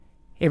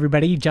Hey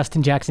everybody,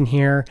 Justin Jackson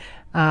here.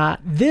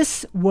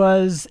 This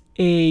was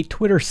a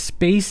Twitter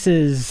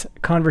Spaces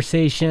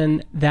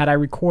conversation that I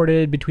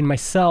recorded between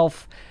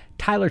myself,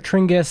 Tyler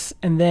Tringus,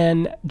 and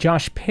then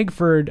Josh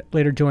Pigford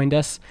later joined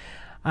us.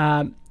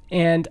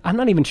 And I'm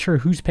not even sure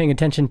who's paying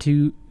attention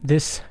to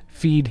this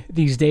feed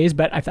these days,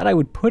 but I thought I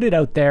would put it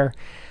out there.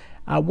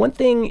 One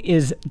thing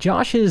is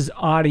Josh's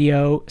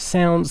audio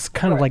sounds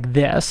kind of like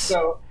this.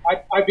 So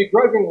I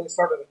begrudgingly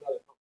started another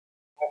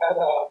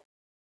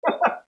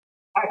company.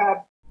 I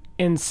had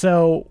And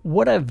so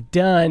what I've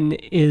done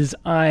is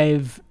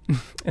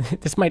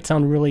this might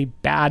sound really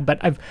bad, but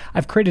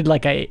I've created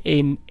like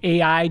an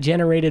AI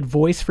generated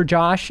voice for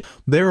Josh.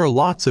 There are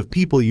lots of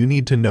people you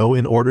need to know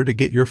in order to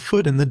get your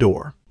foot in the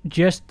door.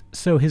 Just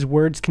so his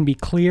words can be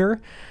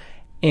clear,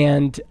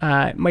 and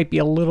it might be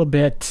a little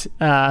bit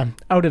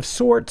out of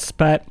sorts,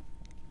 but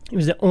it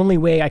was the only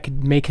way I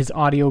could make his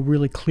audio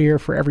really clear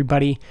for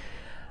everybody.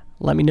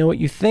 Let me know what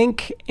you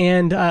think,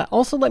 and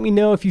also let me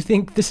know if you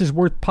think this is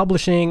worth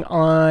publishing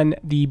on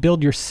the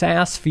Build Your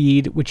SaaS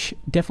feed, which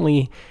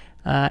definitely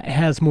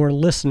has more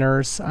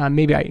listeners.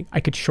 Maybe I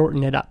could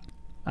shorten it up.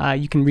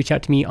 You can reach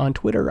out to me on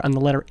Twitter on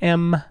the letter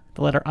M,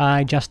 the letter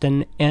I,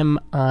 Justin,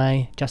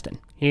 M-I, Justin.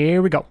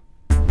 Here we go.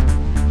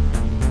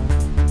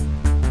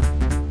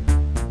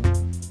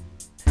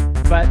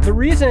 But the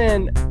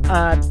reason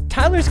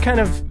Tyler's kind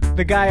of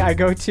the guy I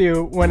go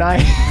to when I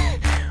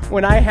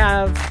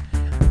have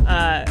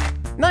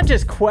not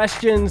just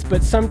questions,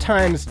 but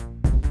sometimes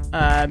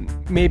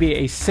maybe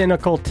a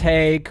cynical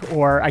take,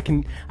 or I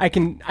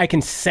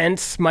can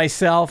sense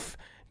myself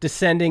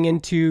descending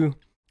into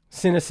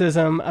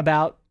cynicism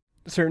about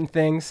certain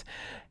things,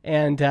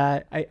 and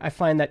I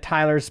find that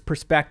Tyler's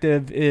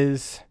perspective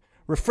is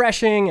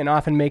refreshing and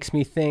often makes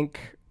me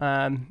think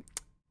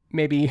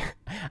maybe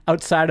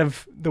outside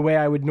of the way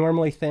I would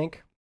normally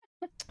think.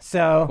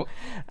 So,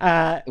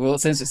 well,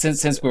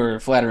 since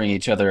we're flattering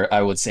each other,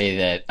 I would say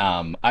that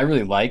I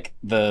really like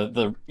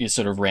the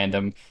sort of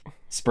random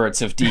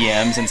spurts of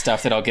DMs and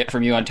stuff that I'll get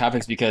from you on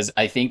topics, because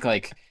I think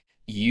like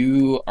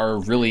you are a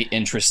really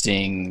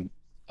interesting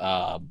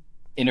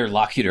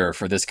interlocutor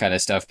for this kind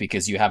of stuff,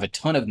 because you have a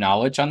ton of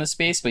knowledge on the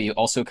space, but you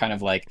also kind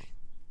of like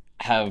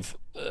have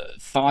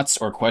thoughts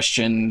or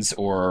questions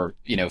or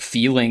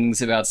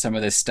feelings about some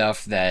of this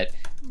stuff that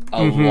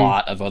a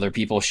lot of other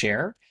people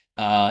share.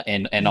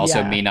 And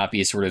also may not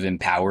be sort of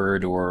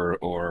empowered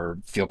or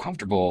feel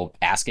comfortable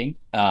asking.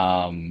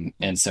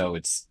 And so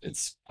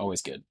it's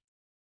always good.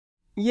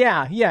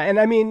 Yeah. And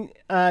I mean,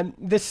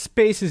 this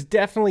space is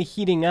definitely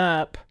heating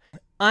up.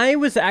 I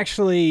was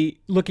actually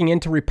looking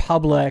into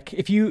Republic.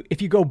 If you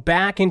go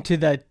back into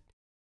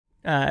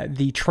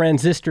the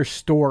Transistor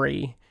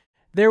story,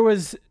 there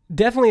was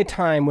definitely a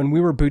time when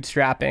we were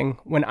bootstrapping,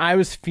 when I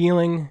was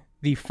feeling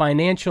the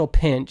financial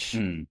pinch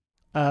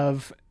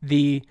of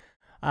the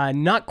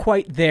not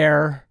quite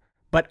there,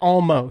 but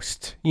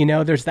almost.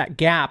 There's that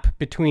gap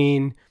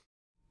between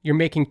you're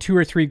making $2,000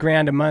 or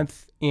 $3,000 a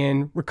month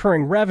in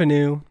recurring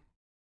revenue,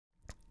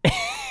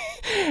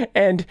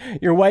 and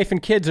your wife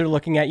and kids are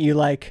looking at you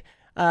like,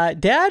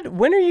 "Dad,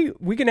 when are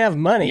we gonna have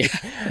money?"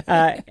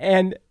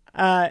 And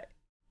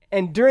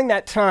during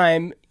that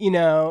time,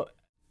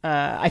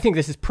 I think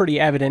this is pretty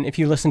evident if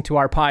you listen to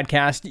our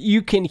podcast.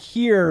 You can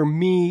hear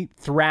me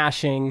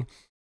thrashing,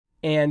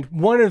 and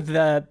one of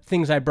the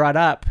things I brought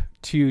up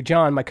to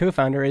John, my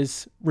co-founder,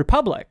 is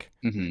Republic.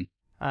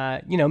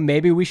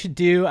 Maybe we should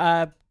do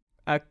a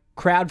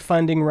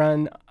crowdfunding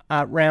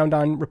round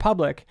on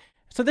Republic.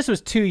 So this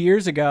was 2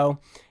 years ago,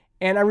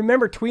 and I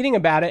remember tweeting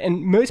about it,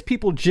 and most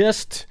people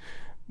just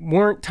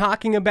weren't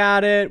talking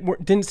about it,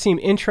 didn't seem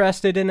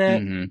interested in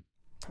it.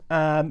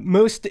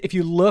 If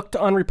you looked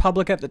on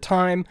Republic at the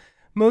time,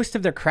 most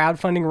of their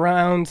crowdfunding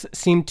rounds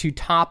seemed to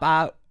top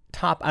out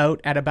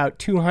at about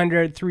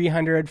 200,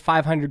 300,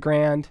 500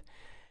 grand.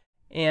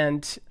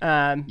 And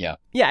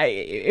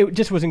it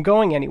just wasn't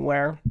going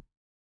anywhere.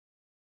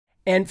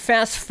 And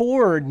fast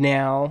forward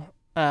now,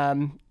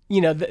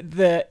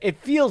 it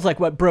feels like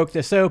what broke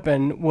this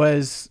open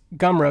was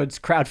Gumroad's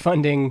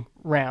crowdfunding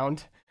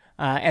round,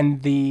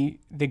 and the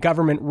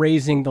government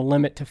raising the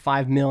limit to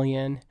 5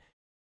 million.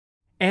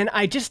 And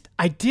I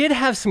did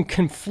have some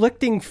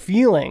conflicting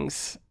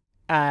feelings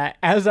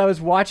as I was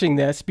watching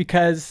this,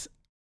 because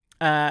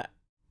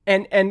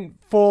and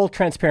full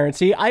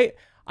transparency,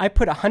 I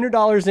put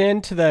 $100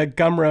 into the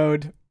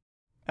Gumroad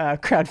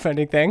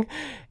crowdfunding thing,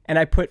 and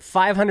I put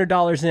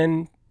 $500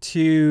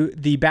 into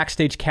the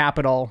Backstage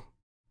Capital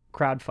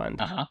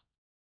crowdfund.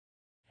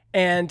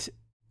 And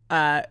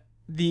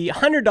the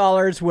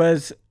 $100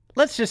 was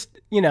let's just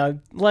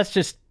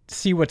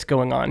see what's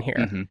going on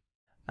here.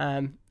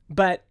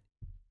 But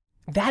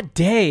that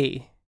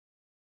day,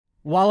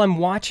 while I'm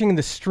watching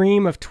the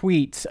stream of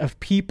tweets of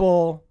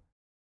people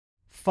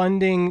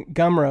funding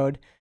Gumroad,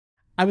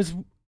 I was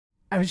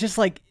just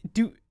like,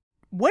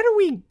 what are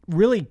we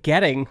really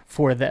getting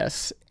for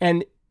this?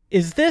 And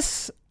is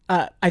this,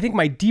 I think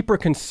my deeper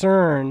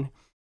concern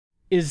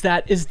is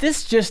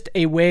this just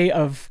a way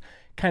of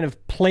kind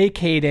of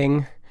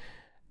placating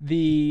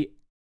the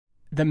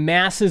the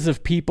masses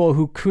of people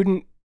who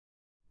couldn't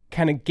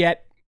kind of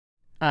get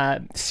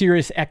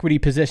serious equity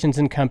positions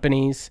in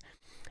companies.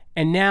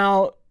 And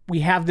now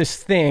we have this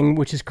thing,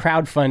 which is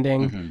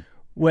crowdfunding,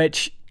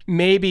 which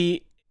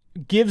maybe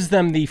gives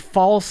them the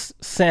false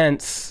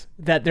sense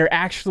that they're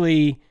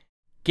actually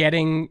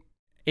getting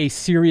a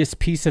serious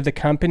piece of the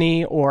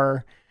company,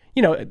 or,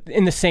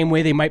 in the same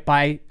way they might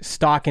buy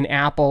stock in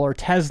Apple or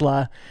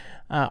Tesla.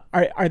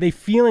 Are they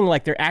feeling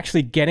like they're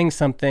actually getting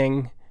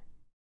something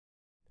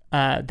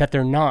that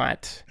they're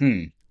not?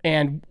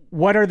 And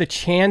what are the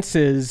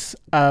chances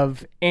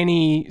of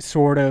any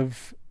sort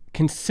of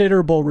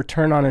considerable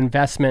return on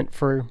investment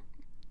for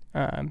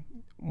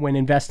when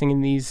investing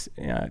in these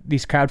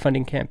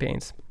crowdfunding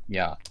campaigns?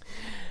 Yeah.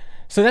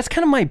 So that's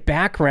kind of my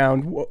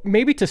background.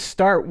 Maybe to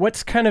start,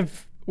 what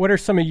are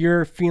some of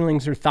your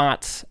feelings or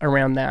thoughts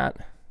around that?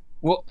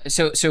 Well,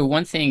 so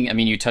one thing, I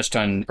mean, you touched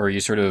on, or you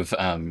sort of,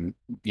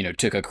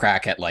 took a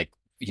crack at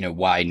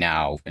why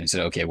now? And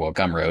said, okay, well,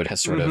 Gumroad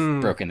has sort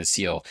of broken the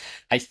seal.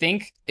 I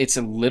think it's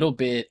a little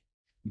bit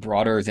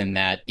broader than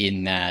that,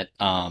 in that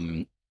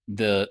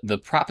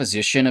the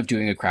proposition of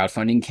doing a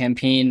crowdfunding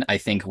campaign, I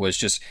think, was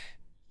just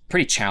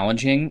pretty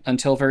challenging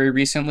until very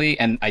recently.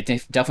 And I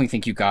definitely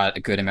think you got a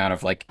good amount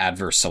of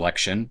adverse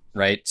selection,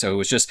 right? So it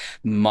was just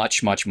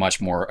much, much,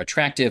 much more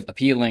attractive,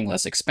 appealing,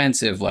 less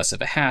expensive, less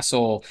of a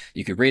hassle.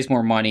 You could raise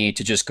more money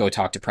to just go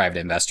talk to private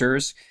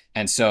investors.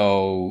 And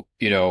so,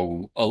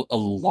 a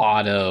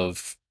lot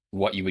of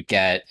what you would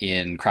get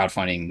in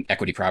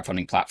equity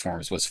crowdfunding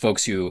platforms was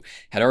folks who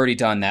had already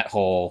done that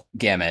whole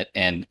gamut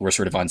and were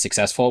sort of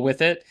unsuccessful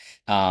with it.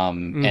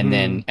 And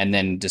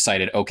then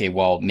decided, okay,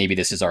 well, maybe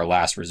this is our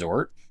last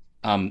resort.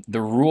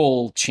 The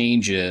rule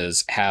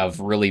changes have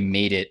really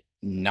made it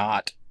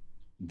not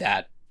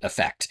that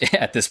effect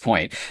at this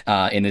point,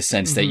 in the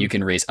sense that you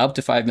can raise up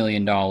to $5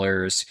 million,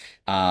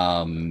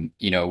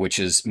 which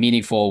is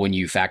meaningful when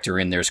you factor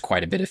in there's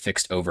quite a bit of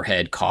fixed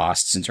overhead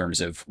costs in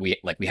terms of we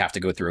have to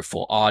go through a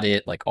full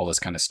audit, all this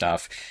kind of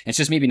stuff. It's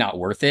just maybe not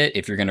worth it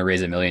if you're going to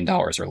raise $1 million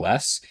or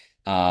less.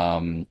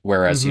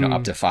 Whereas,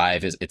 up to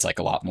 5 it's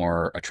a lot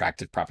more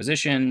attractive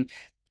proposition.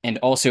 And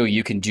also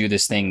you can do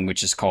this thing,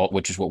 which is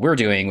what we're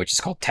doing, which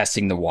is called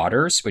testing the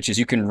waters, which is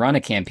you can run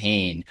a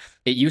campaign.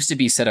 It used to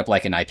be set up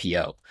like an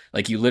IPO.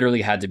 You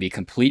literally had to be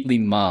completely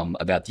mum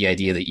about the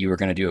idea that you were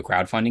going to do a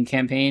crowdfunding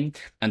campaign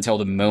until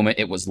the moment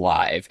it was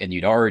live, and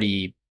you'd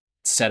already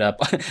set up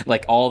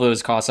all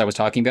those costs I was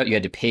talking about. You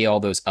had to pay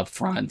all those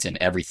upfront and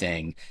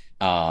everything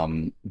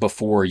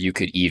before you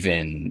could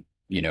even,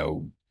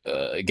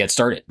 get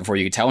started, before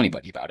you could tell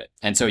anybody about it.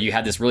 And so you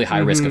had this really high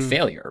risk of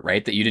failure,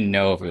 right? That you didn't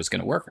know if it was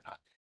going to work or not.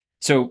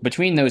 So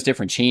between those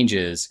different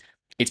changes,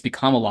 it's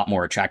become a lot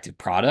more attractive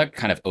product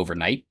kind of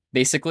overnight,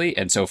 basically.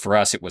 And so for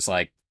us, it was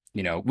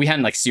we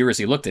hadn't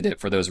seriously looked at it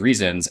for those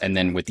reasons. And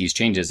then with these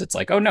changes, it's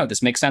oh no,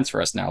 this makes sense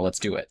for us now. Let's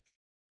do it.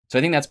 So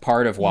I think that's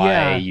part of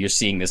why you're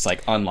seeing this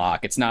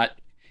unlock. I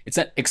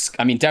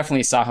mean,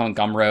 definitely Saho and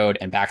Gumroad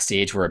and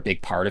Backstage were a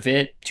big part of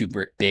it, two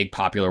big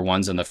popular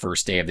ones on the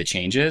first day of the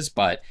changes.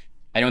 But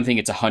I don't think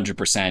it's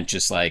 100%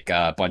 just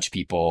a bunch of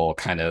people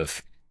kind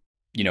of,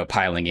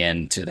 piling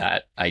into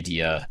that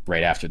idea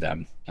right after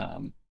them.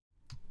 I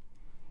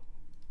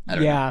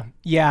don't know.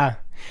 Yeah.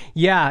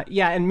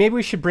 And maybe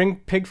we should bring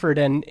Pigford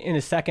in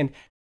a second.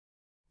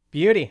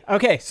 Beauty.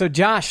 Okay, so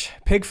Josh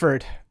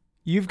Pigford,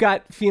 you've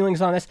got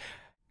feelings on this.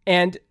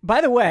 And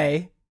by the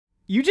way,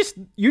 you just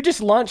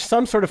launched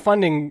some sort of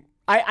funding.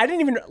 I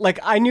didn't even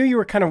I knew you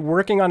were kind of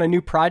working on a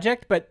new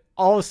project, but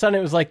all of a sudden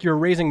it was you're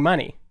raising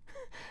money.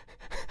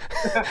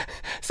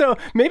 So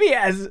maybe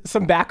as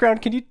some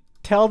background, can you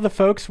tell the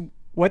folks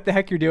what the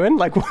heck you're doing?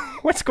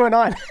 What's going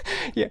on?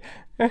 Yeah.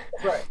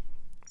 Right.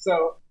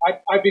 So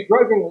I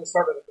begrudgingly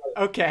started it.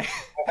 Okay.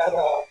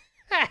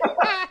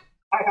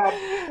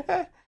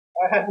 I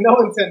had no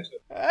intention.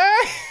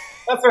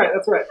 That's right.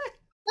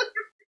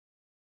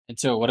 And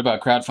so what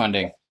about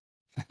crowdfunding?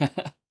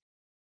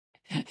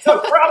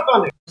 So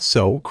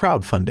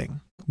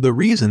crowdfunding. The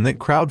reason that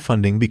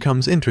crowdfunding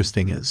becomes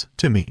interesting is,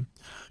 to me,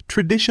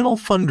 traditional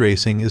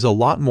fundraising is a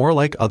lot more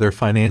like other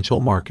financial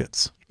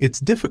markets. It's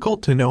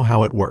difficult to know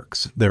how it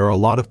works. There are a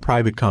lot of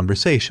private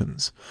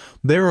conversations.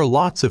 There are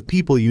lots of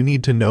people you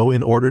need to know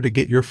in order to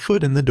get your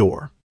foot in the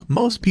door.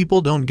 Most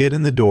people don't get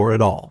in the door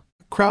at all.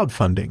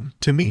 Crowdfunding,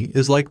 to me,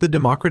 is like the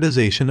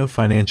democratization of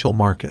financial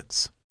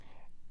markets.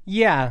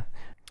 Yeah.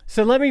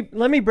 So let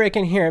me break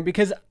in here,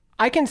 because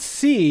I can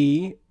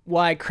see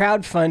why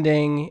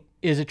crowdfunding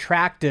is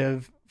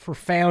attractive for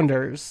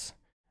founders,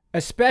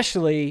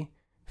 especially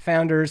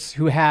founders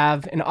who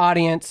have an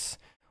audience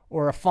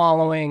or a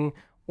following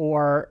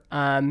or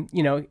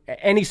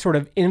any sort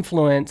of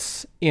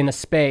influence in a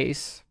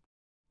space.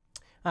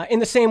 In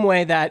the same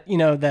way that in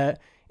the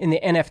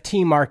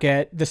NFT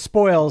market, the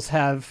spoils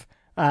have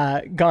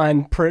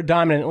gone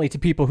predominantly to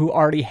people who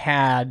already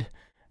had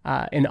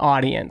an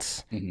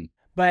audience. Mm-hmm.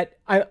 But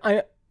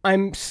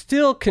I'm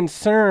still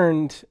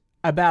concerned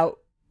about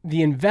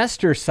the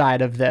investor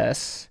side of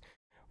this,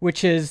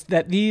 which is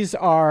that these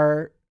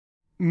are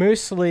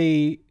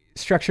mostly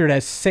structured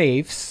as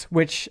safes,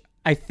 which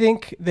I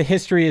think the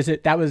history is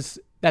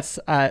that's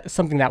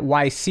something that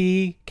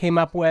YC came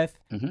up with.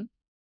 Mm-hmm.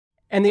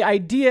 And the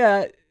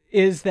idea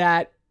is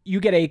that you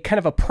get a kind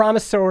of a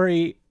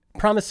promissory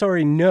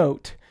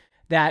note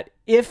that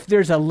if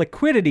there's a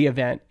liquidity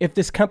event, if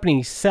this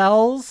company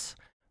sells,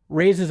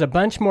 raises a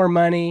bunch more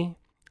money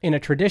in a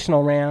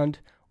traditional round,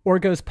 or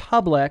goes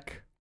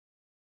public,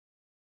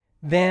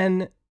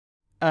 then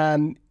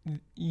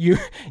you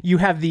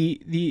have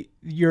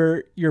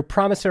your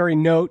promissory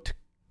note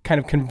kind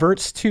of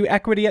converts to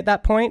equity at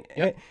that point.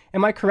 Yep.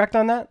 Am I correct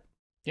on that?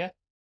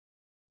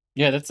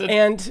 Yeah, that's it.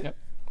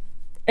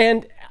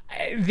 And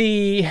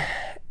the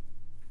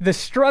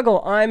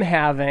struggle I'm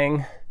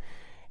having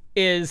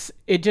is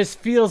it just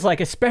feels like,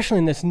 especially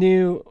in this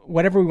new,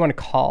 whatever we want to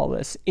call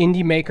this,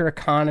 indie maker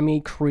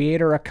economy,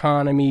 creator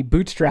economy,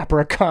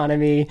 bootstrapper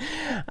economy,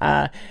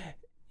 let's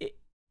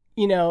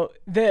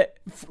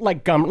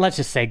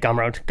just say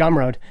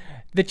Gumroad.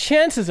 The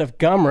chances of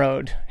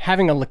Gumroad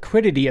having a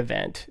liquidity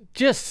event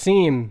just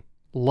seem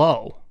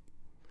low.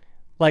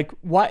 Like,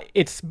 what?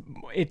 It's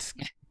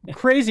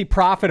crazy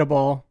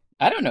profitable.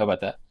 I don't know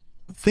about that.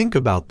 Think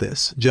about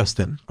this,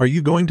 Justin. Are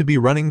you going to be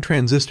running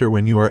Transistor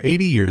when you are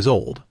 80 years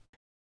old?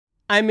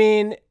 I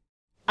mean,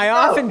 I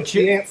often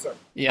the answer.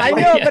 Yeah. I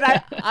know,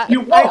 Yeah. but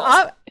You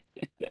won't.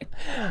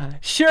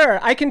 Sure,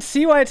 I can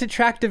see why it's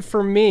attractive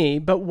for me,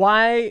 but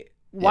why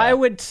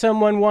would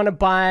someone want to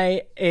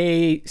buy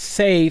a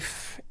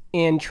safe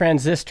in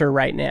Transistor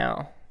right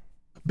now?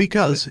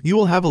 Because you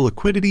will have a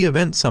liquidity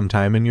event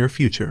sometime in your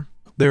future.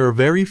 There are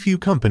very few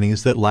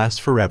companies that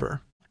last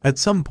forever. At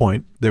some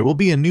point, there will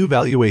be a new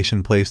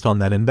valuation placed on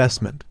that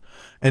investment,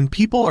 and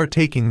people are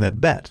taking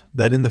that bet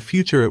that in the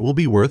future it will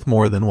be worth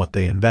more than what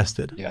they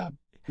invested. Yeah.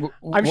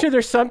 I'm sure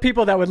there's some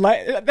people that would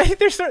like.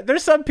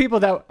 There's some people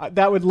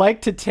that would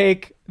like to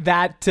take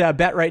that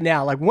bet right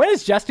now. Like, when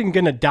is Justin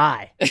gonna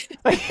die?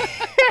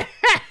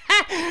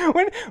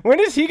 When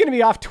is he gonna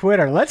be off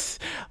Twitter? Let's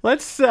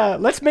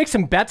make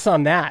some bets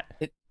on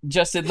that.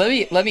 Justin,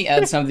 let me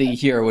add something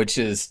here, which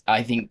is,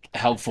 I think,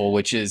 helpful.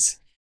 Which is,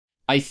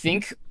 I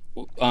think.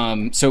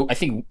 So I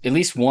think at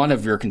least one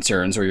of your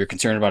concerns, or your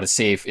concern about a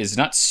safe, is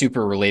not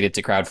super related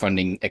to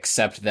crowdfunding,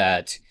 except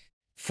that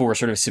for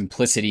sort of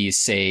simplicity's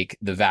sake,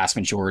 the vast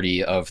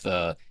majority of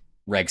the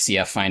Reg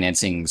CF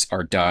financings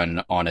are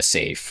done on a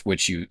safe,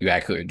 which you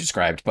accurately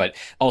described, but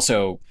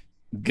also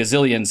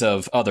gazillions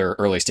of other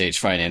early stage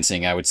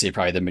financing. I would say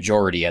probably the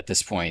majority at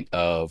this point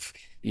of,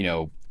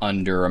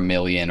 under $1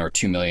 million or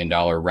 $2 million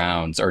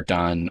rounds are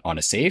done on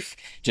a safe,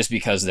 just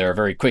because they're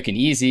very quick and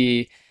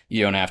easy.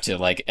 You don't have to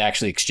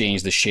actually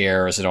exchange the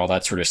shares and all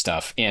that sort of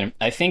stuff. And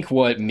I think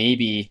what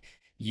maybe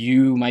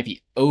you might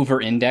be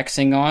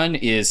over-indexing on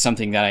is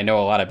something that I know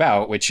a lot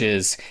about, which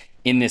is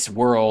in this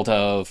world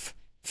of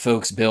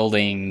folks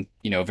building,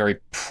 very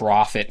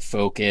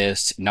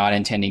profit-focused, not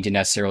intending to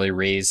necessarily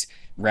raise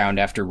round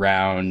after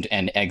round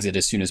and exit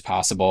as soon as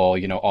possible,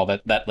 all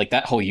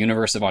that whole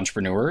universe of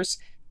entrepreneurs,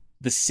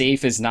 the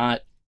safe is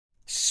not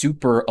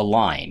super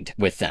aligned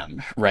with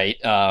them, right?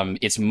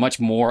 It's much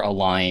more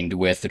aligned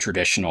with the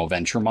traditional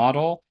venture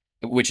model,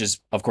 which is,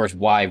 of course,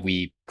 why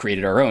we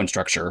created our own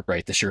structure,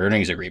 right? The shared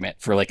earnings agreement,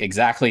 for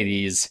exactly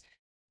these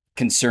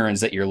concerns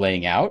that you're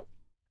laying out.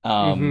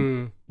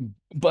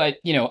 But,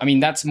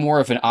 that's more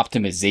of an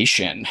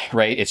optimization,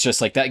 right? It's just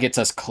that gets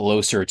us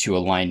closer to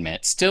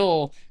alignment.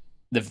 Still,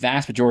 the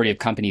vast majority of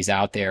companies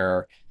out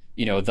there,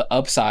 the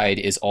upside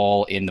is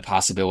all in the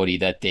possibility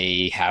that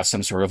they have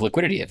some sort of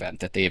liquidity event,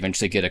 that they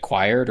eventually get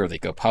acquired, or they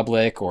go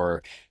public,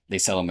 or they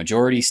sell a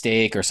majority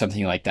stake or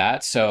something like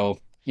that. So,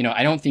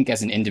 I don't think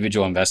as an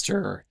individual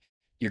investor,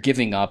 you're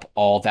giving up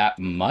all that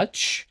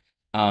much,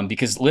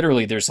 because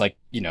literally there's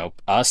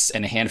us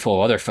and a handful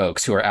of other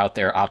folks who are out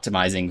there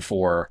optimizing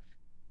for,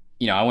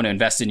 I want to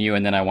invest in you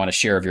and then I want a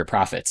share of your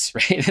profits,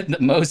 right?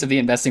 Most of the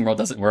investing world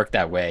doesn't work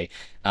that way.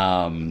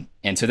 And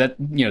so that,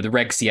 the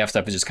Reg CF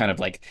stuff is just kind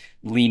of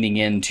leaning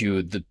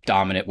into the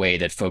dominant way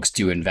that folks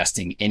do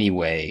investing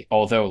anyway.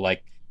 Although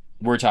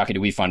we're talking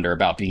to WeFunder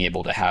about being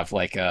able to have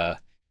a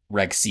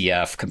Reg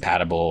CF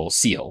compatible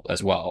seal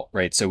as well,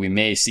 right? So we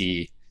may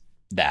see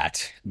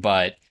that,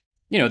 but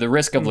the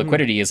risk of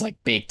liquidity is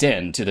baked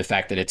into the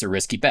fact that it's a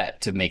risky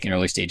bet to make an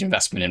early stage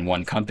investment in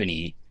one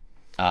company.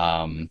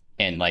 And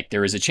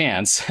there is a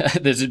chance,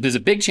 there's a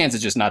big chance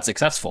it's just not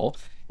successful,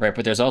 right?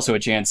 But there's also a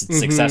chance it's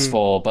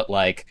successful, but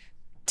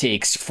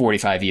takes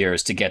 45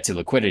 years to get to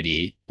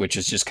liquidity, which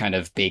is just kind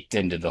of baked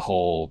into the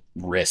whole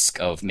risk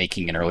of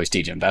making an early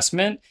stage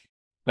investment.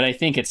 But I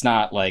think it's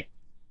not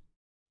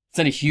it's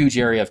not a huge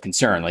area of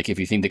concern. If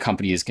you think the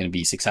company is going to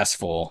be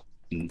successful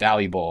and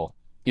valuable,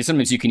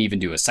 sometimes you can even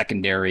do a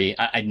secondary.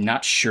 I'm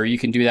not sure you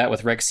can do that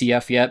with Reg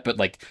CF yet, but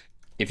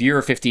if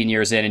you're 15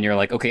 years in and you're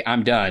okay,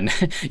 I'm done,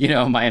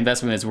 my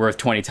investment is worth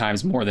 20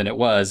 times more than it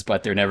was,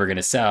 but they're never going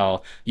to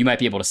sell, you might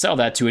be able to sell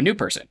that to a new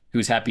person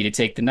who's happy to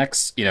take the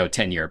next,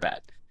 10-year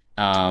bet.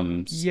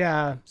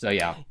 Yeah. So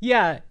yeah.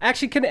 Yeah.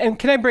 Actually,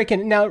 can I break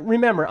in? Now,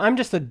 remember, I'm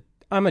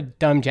a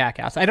dumb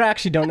jackass. I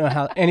don't know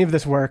how any of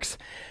this works.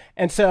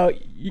 And so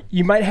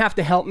you might have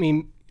to help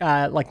me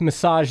like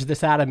massage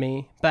this out of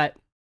me, but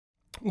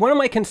one of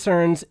my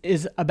concerns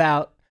is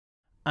about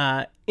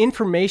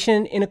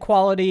information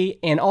inequality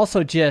and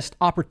also just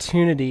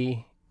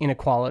opportunity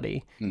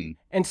inequality.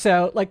 And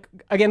so, like,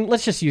 again,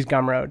 let's just use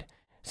Gumroad.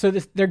 So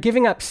they're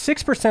giving up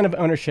 6% of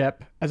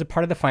ownership as a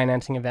part of the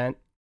financing event,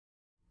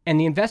 and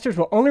the investors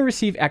will only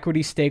receive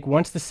equity stake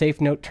once the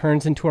safe note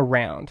turns into a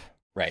round.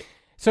 Right.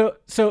 So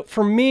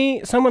for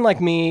me, someone like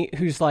me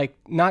who's like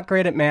not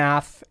great at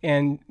math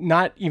and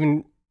not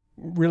even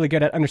really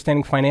good at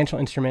understanding financial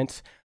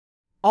instruments,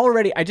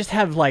 already I just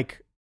have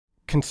like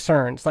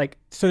concerns. Like,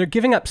 so they're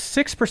giving up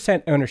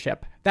 6%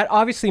 ownership. That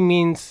obviously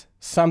means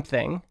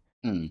something.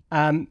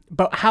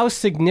 But how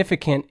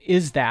significant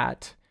is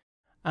that?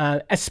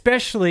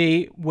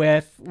 Especially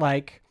with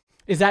like,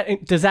 does that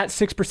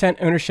 6%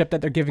 ownership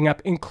that they're giving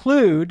up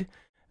include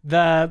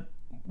the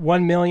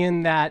 1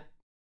 million that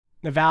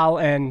Naval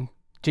and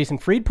Jason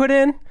Fried put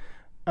in?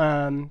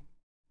 And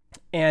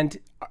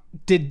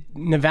did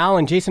Naval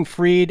and Jason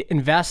Fried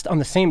invest on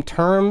the same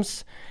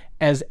terms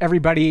as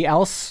everybody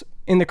else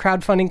in the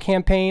crowdfunding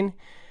campaign?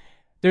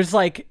 There's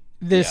like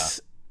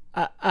this,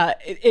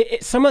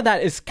 some of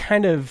that is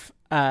kind of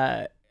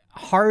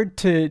hard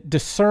to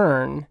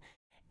discern.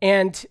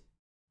 And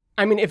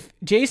I mean, if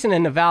Jason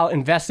and Naval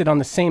invested on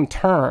the same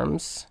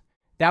terms,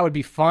 that would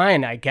be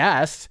fine, I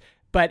guess.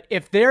 But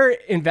if they're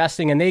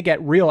investing and they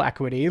get real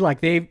equity, like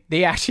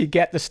they actually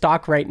get the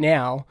stock right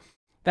now,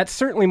 that's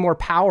certainly more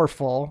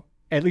powerful,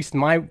 at least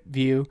in my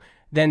view,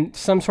 than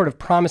some sort of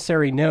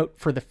promissory note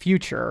for the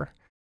future.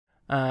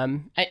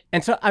 And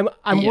so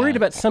I'm worried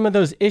about some of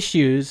those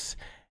issues.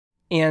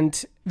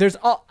 And there's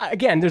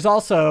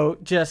also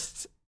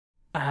just,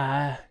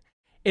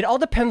 it all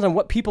depends on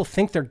what people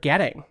think they're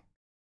getting.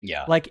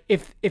 Yeah. Like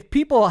if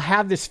people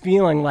have this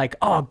feeling like,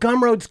 oh,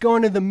 Gumroad's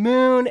going to the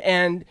moon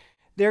and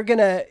they're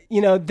gonna,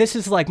 this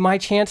is like my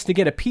chance to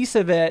get a piece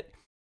of it.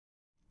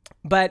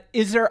 But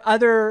is there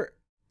other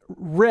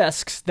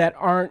risks that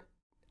aren't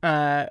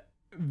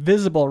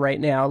visible right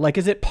now? Like,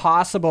 is it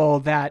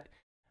possible that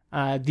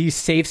these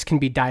safes can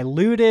be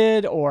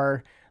diluted,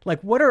 or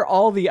like, what are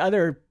all the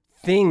other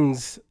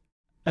things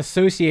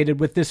associated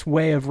with this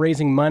way of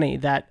raising money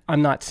that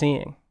I'm not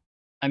seeing?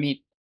 I mean,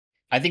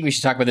 I think we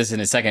should talk about this in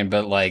a second,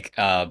 but like,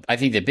 I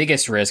think the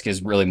biggest risk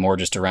is really more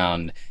just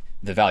around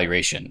the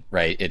valuation,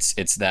 right?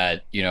 It's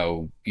that,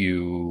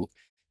 you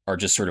are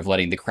just sort of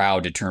letting the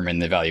crowd determine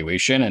the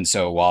valuation. And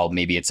so while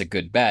maybe it's a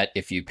good bet,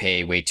 if you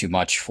pay way too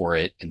much for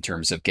it in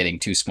terms of getting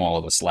too small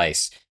of a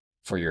slice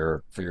for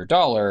your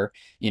dollar,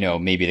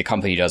 maybe the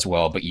company does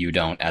well, but you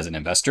don't as an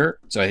investor.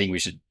 So I think we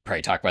should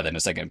probably talk about that in a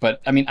second.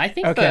 But I mean, I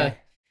think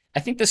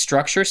the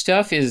structure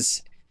stuff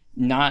is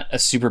not a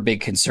super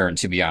big concern,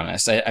 to be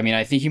honest. I mean,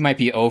 I think you might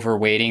be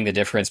overweighting the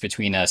difference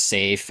between a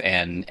safe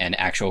and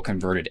actual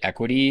converted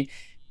equity.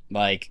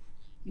 Like,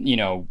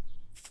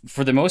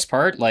 for the most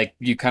part, like,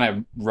 you kind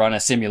of run a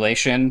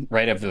simulation,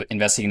 right, of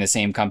investing in the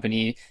same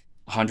company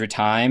 100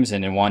 times,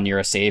 and in one you're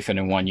a safe and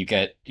in one you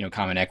get,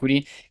 common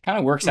equity. Kind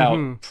of works out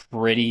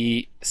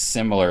pretty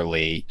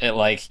similarly.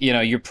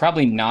 You're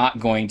probably not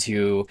going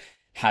to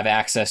have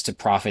access to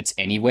profits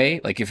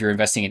anyway. Like, if you're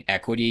investing in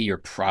equity, you're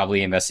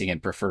probably investing in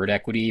preferred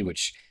equity,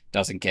 which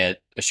doesn't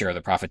get a share of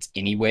the profits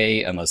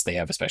anyway, unless they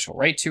have a special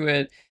right to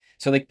it.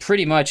 So like,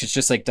 pretty much it's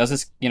just like, does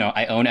this,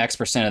 I own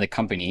X% of the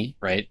company,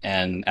 right?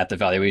 And at the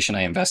valuation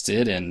I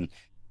invested, and,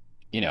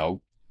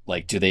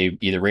 like, do they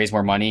either raise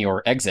more money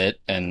or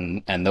exit?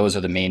 And those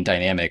are the main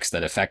dynamics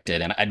that affect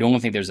it. And I don't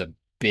think there's a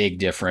big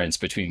difference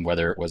between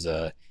whether it was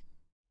a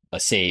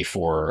safe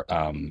or,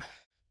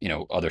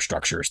 other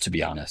structures, to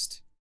be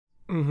honest.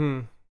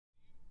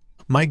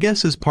 My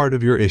guess is part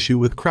of your issue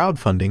with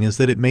crowdfunding is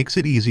that it makes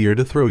it easier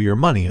to throw your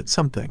money at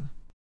something.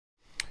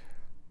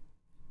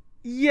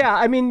 Yeah,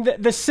 I mean,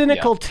 the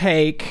cynical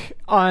take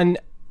on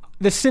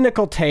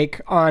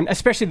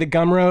especially the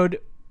Gumroad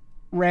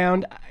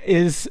round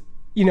is,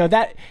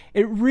 that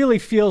it really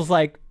feels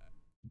like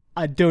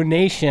a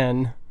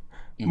donation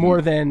more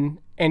than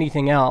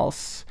anything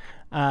else.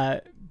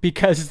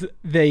 Because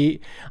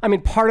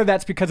part of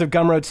that's because of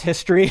Gumroad's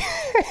history.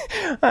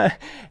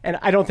 And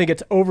I don't think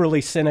it's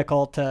overly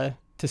cynical to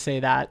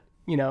say that,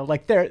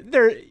 like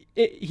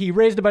he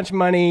raised a bunch of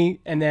money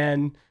and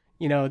then,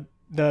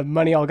 the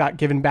money all got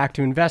given back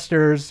to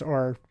investors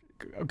or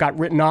got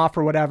written off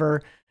or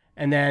whatever.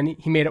 And then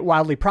he made it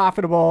wildly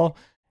profitable.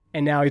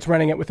 And now he's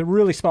running it with a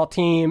really small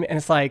team. And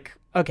it's like,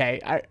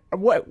 okay,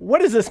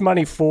 what is this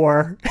money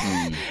for?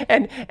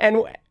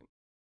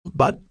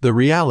 But the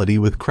reality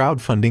with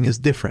crowdfunding is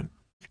different.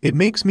 It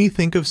makes me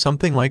think of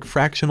something like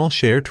fractional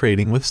share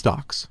trading with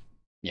stocks.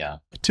 Yeah.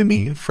 To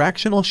me,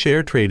 fractional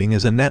share trading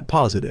is a net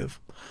positive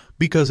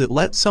because it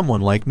lets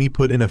someone like me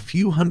put in a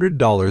few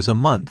 $100s a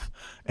month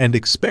and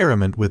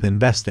experiment with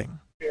investing.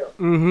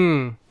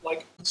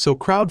 So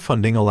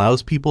crowdfunding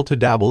allows people to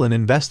dabble in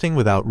investing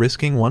without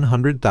risking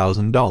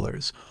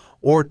 $100,000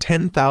 or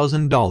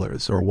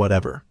 $10,000 or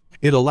whatever.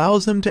 It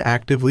allows them to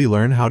actively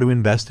learn how to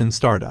invest in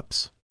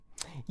startups.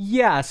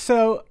 Yeah,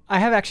 so I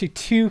have actually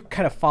two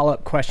kind of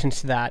follow-up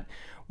questions to that.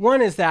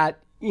 One is that,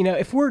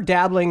 if we're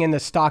dabbling in the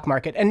stock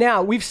market, and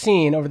now we've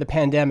seen over the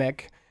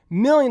pandemic,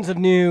 millions of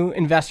new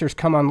investors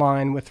come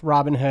online with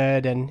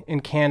Robinhood and in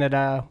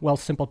Canada,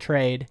 Wealthsimple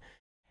Trade.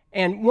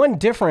 And one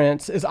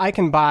difference is I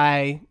can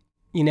buy,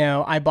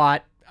 I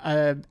bought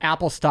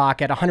Apple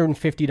stock at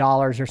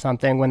 $150 or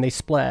something when they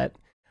split.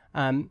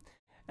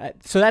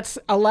 So that's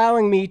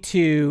allowing me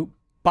to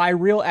buy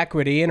real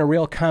equity in a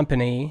real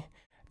company.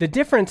 The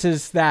difference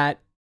is that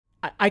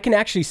I can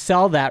actually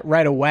sell that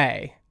right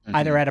away,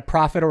 either at a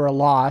profit or a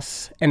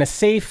loss, and a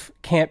safe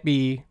can't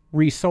be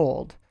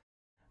resold.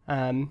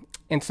 And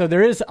so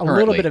there is a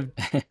little bit of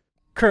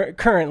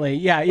currently,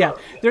 yeah.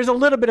 There's a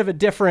little bit of a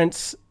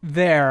difference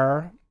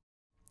there.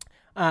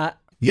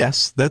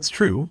 Yes, that's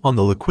true. On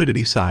the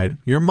liquidity side,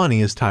 your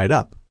money is tied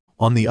up.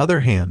 On the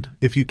other hand,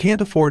 if you can't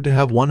afford to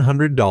have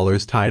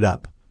 $100 tied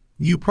up,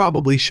 you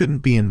probably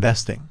shouldn't be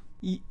investing.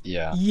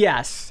 Yeah.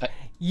 Yes.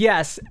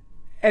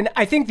 And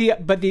I think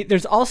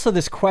there's also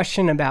this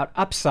question about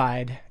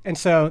upside. And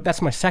so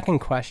that's my second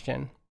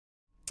question,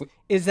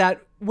 is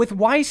that with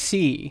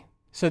YC,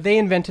 so they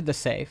invented the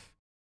safe.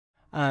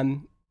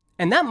 And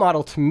that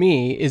model to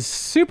me is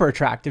super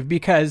attractive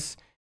because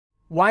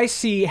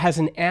YC has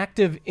an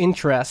active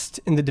interest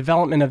in the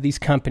development of these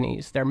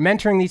companies. They're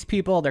mentoring these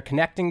people. They're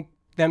connecting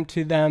them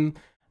to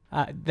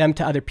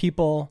other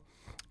people.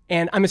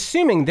 And I'm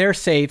assuming their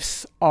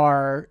safes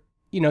are,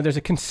 there's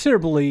a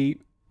considerably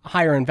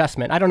higher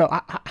investment. I don't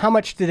know. How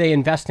much do they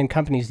invest in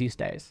companies these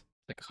days?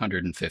 Like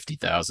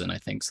 150,000, I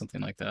think, something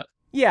like that.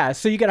 Yeah.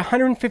 So you get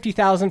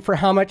 150,000 for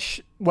how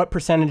much, what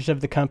percentage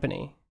of the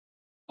company?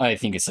 I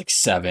think it's like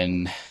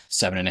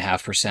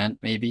 7.5%,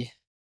 maybe.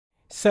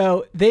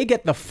 So they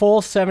get the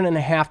full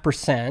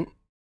 7.5%.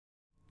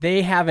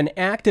 They have an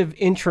active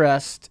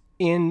interest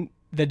in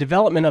the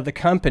development of the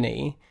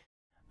company.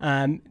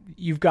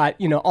 You've got,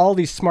 all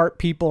these smart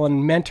people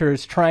and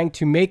mentors trying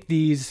to make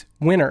these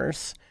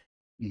winners.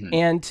 Mm-hmm.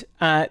 And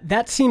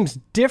that seems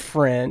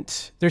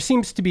different. There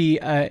seems to be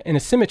an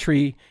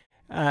asymmetry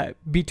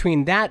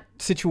between that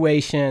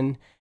situation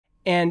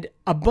and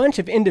a bunch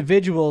of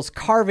individuals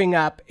carving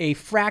up a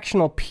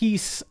fractional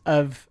piece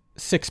of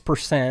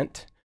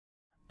 6%.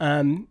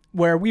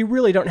 Where we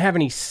really don't have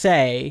any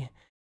say.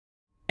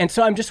 And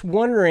so I'm just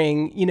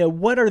wondering,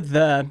 what are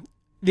the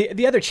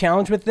other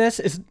challenge with this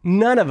is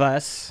none of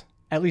us,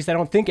 at least I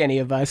don't think any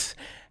of us,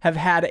 have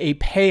had a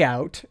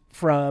payout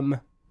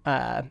from,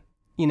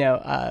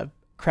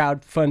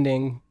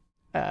 crowdfunding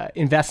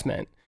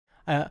investment.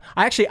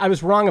 I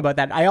was wrong about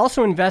that. I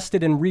also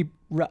invested in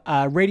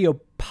Radio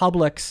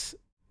Public's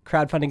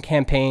crowdfunding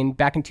campaign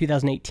back in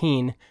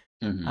 2018.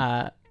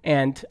 Mm-hmm.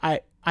 And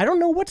I don't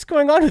know what's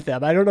going on with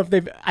them. I don't know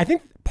if I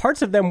think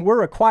parts of them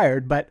were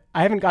acquired, but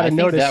I haven't got a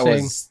notice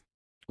saying.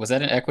 Was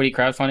that an equity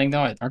crowdfunding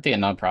though? Aren't they a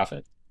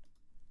nonprofit?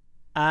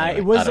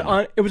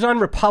 Anyway, it was on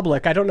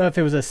Republic. I don't know if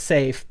it was a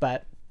safe,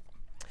 but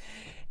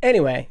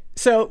anyway.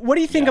 So what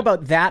do you think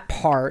about that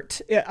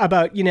part?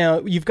 About,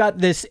 you've got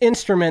this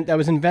instrument that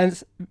was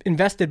invented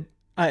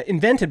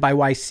by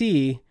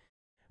YC,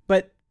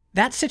 but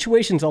that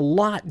situation's a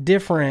lot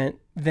different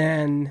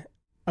than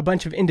a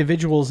bunch of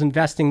individuals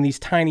investing these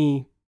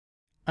tiny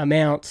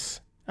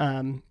amounts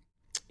in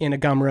a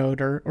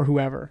Gumroad or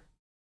whoever.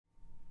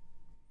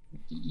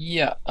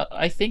 Yeah,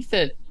 I think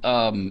that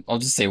I'll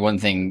just say one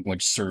thing,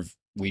 which sort of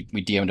we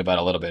DM'd about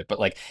a little bit, but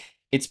like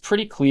it's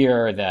pretty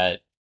clear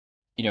that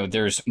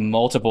there's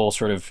multiple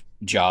sort of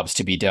jobs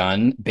to be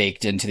done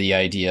baked into the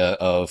idea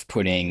of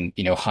putting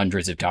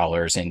hundreds of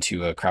dollars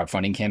into a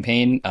crowdfunding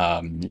campaign,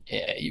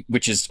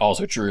 which is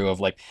also true of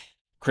like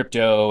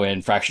crypto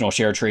and fractional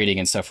share trading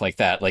and stuff like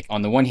that. Like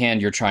on the one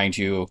hand, you're trying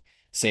to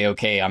say,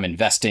 okay, I'm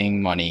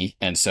investing money.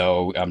 And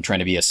so I'm trying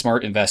to be a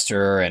smart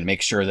investor and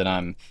make sure that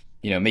I'm,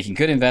 making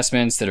good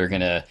investments that are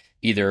going to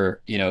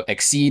either,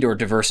 exceed or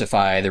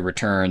diversify the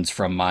returns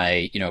from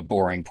my,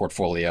 boring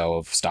portfolio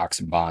of stocks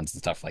and bonds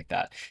and stuff like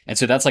that. And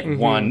so that's like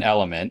one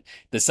element.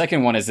 The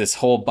second one is this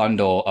whole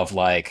bundle of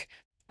like,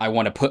 I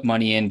want to put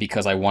money in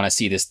because I want to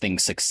see this thing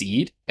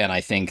succeed. And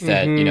I think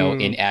that,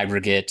 in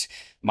aggregate,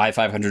 my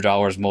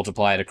 $500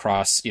 multiplied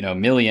across,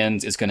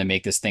 millions is going to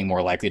make this thing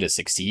more likely to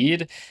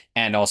succeed.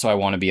 And also I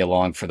want to be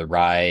along for the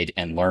ride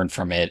and learn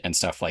from it and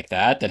stuff like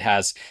that. That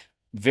has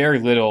very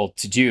little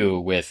to do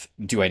with,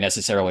 do I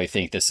necessarily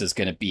think this is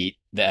going to beat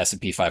the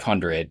S&P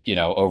 500,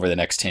 over the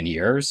next 10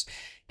 years?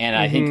 And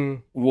I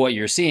think what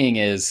you're seeing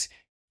is,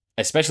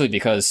 especially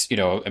because,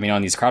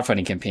 on these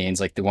crowdfunding campaigns,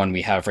 like the one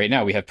we have right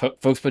now, we have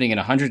folks putting in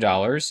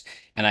 $100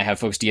 and I have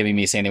folks DMing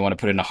me saying they want to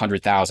put in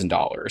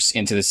 $100,000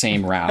 into the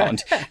same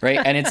round, right?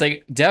 And it's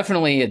like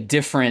definitely a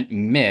different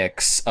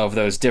mix of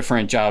those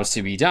different jobs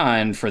to be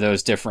done for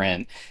those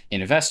different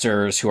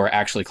investors who are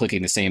actually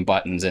clicking the same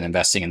buttons and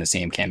investing in the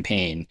same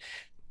campaign.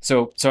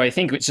 So I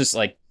think it's just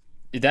like,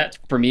 that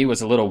for me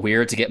was a little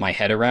weird to get my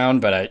head around,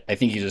 but I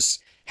think you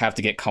just have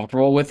to get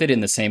comfortable with it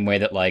in the same way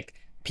that like,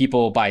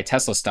 people buy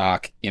Tesla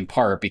stock in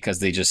part because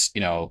they just,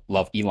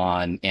 love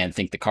Elon and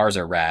think the cars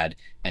are rad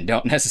and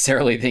don't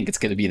necessarily think it's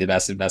going to be the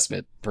best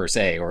investment per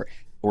se, or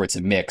it's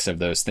a mix of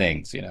those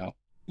things,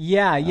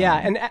 Yeah.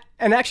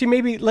 And actually,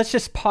 maybe let's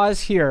just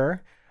pause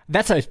here.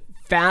 That's a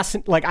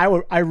like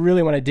I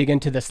really want to dig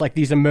into this, like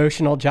these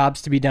emotional jobs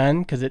to be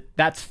done, because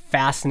that's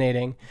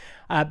fascinating.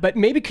 But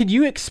maybe could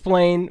you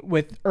explain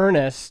with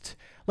Ernest,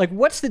 like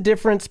what's the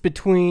difference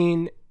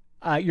between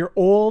your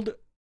old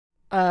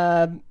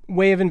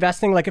way of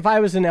investing? Like if I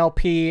was an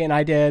LP and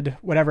I did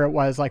whatever it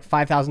was, like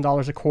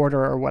 $5,000 a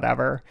quarter or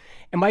whatever,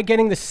 am I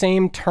getting the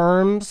same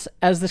terms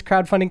as this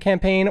crowdfunding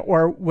campaign,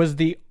 or was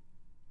the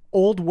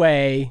old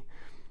way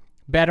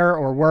better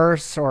or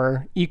worse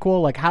or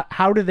equal? Like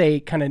how do they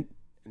kind of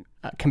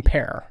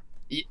compare?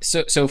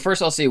 So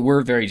first I'll say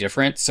we're very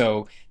different.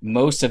 So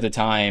most of the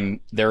time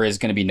there is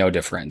going to be no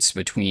difference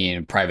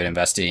between private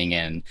investing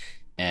and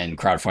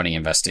crowdfunding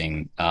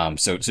investing.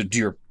 So to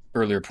your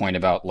earlier point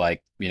about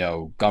like,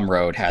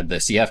 Gumroad had the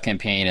CF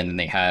campaign and then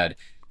they had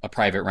a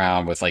private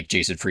round with like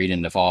Jason Fried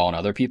and Naval and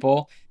other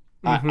people.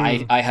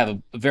 I have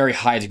a very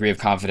high degree of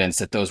confidence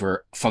that those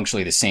were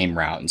functionally the same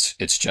rounds.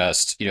 It's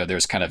just,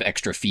 there's kind of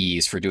extra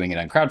fees for doing it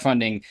on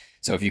crowdfunding.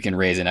 So if you can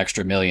raise an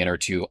extra million or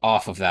two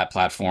off of that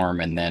platform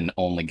and then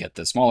only get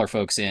the smaller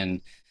folks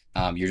in,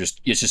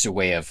 it's just a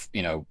way of,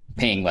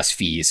 paying less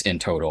fees in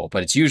total,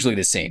 but it's usually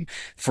the same.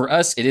 For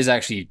us, it is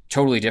actually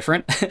totally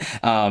different.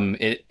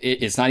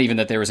 It's not even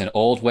that there was an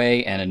old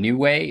way and a new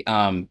way.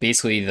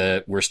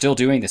 Basically, we're still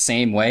doing the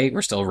same way.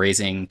 We're still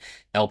raising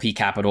LP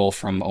capital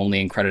from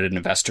only accredited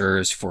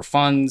investors for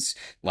funds.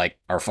 Like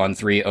our Fund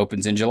 3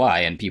 opens in July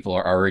and people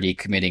are already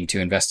committing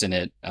to invest in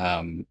it,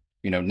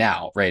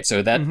 now, right?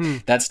 So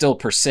that still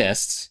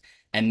persists.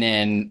 And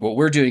then what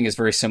we're doing is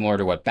very similar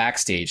to what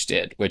Backstage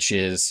did, which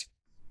is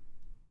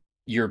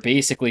I'm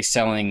basically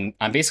selling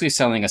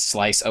a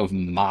slice of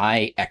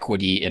my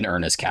equity in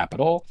Earnest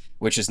Capital,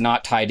 which is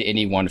not tied to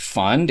any one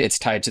fund. It's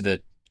tied to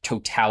the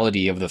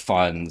totality of the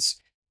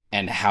funds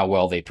and how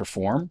well they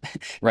perform,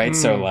 right?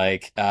 So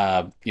like,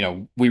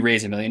 we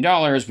raise $1 million,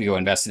 we go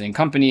invest it in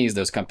companies,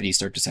 those companies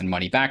start to send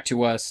money back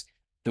to us.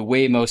 The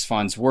way most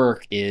funds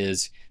work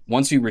is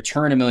once we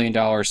return $1 million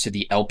to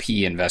the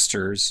LP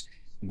investors,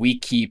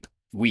 we,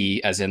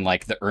 as in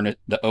like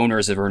the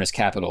owners of Earnest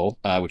Capital,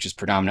 which is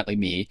predominantly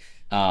me,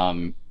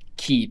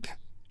 keep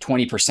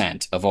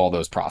 20% of all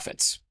those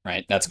profits,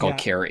 right? That's called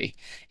carry.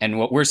 And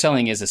what we're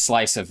selling is a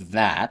slice of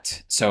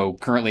that. So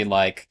currently,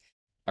 like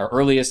our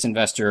earliest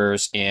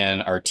investors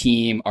and our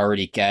team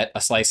already get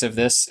a slice of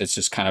this. It's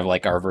just kind of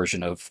like our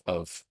version of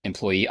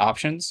employee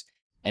options.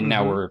 And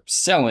now we're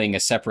selling a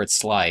separate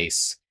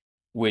slice,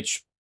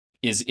 which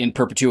is in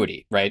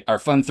perpetuity, right? Our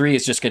Fund 3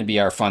 is just going to be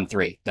our Fund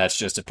 3. That's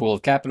just a pool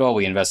of capital.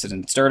 We invested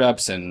in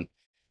startups and,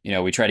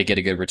 we try to get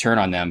a good return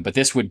on them. But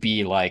this would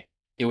be like,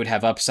 it would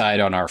have upside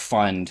on our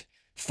Fund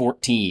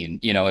 14.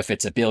 If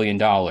it's $1 billion,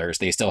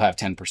 they still have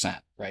 10%,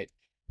 right?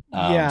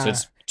 So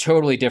it's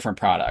totally different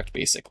product,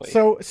 basically.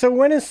 So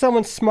when is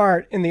someone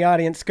smart in the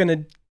audience going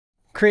to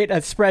create a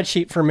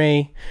spreadsheet for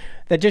me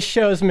that just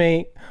shows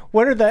me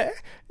what are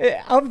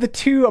of the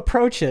two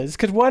approaches?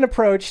 Because one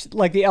approach,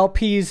 like the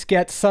LPs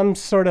get some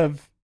sort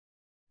of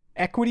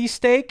equity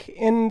stake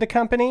in the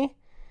company.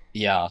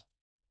 Yeah.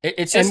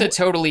 It's just a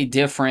totally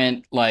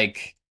different,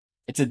 like,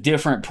 it's a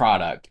different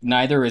product.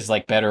 Neither is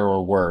like better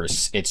or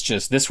worse. It's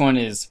just, this one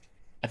is,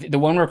 I think the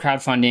one we're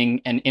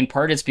crowdfunding, and in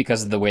part it's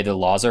because of the way the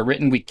laws are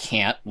written. We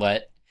can't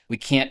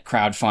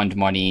crowdfund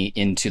money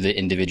into the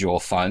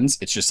individual funds.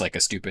 It's just like a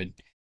stupid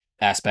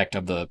aspect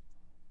of the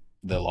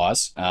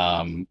laws.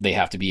 They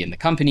have to be in the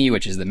company,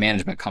 which is the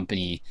management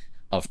company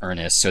of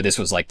Earnest. So this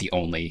was like the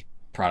only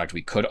product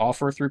we could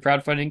offer through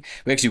crowdfunding.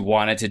 We actually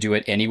wanted to do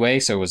it anyway,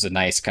 so it was a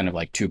nice kind of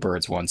like two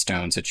birds, one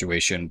stone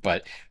situation.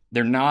 But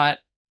they're not,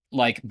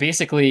 like,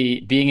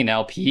 basically being an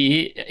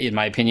LP, in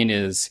my opinion,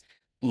 is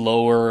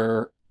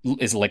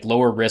like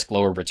lower risk,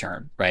 lower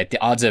return, right?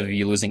 The odds of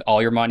you losing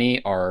all your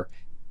money are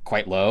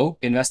quite low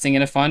investing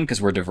in a fund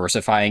because we're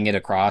diversifying it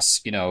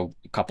across, a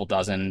couple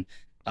dozen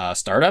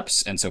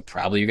startups. And so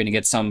probably you're going to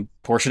get some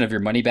portion of your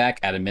money back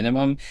at a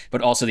minimum,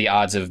 but also the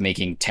odds of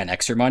making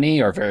 10x your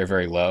money are very,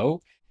 very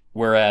low.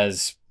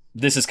 Whereas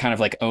this is kind of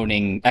like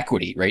owning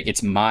equity, right?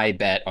 It's my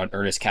bet on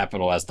Earnest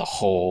Capital as the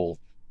whole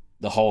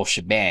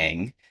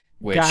shebang,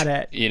 which,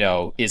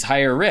 is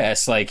higher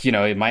risk. Like,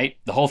 the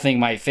whole thing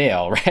might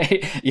fail,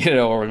 right?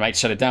 Or we might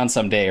shut it down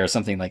someday or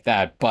something like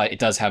that. But it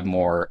does have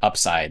more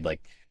upside.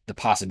 Like the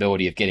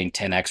possibility of getting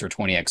 10x or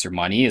 20x your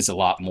money is a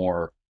lot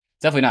more,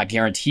 definitely not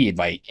guaranteed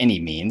by any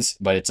means,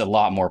 but it's a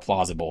lot more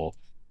plausible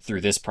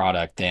through this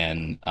product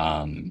than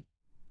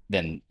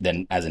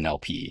as an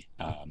LP.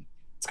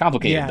 It's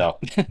complicated though.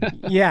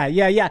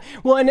 Yeah.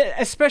 Well, and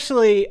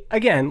especially,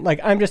 again,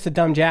 like I'm just a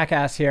dumb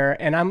jackass here,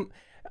 and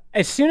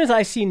as soon as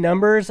I see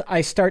numbers,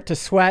 I start to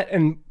sweat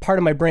and part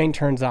of my brain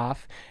turns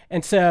off.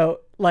 And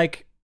so,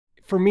 like,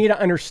 for me to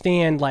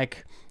understand,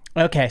 like,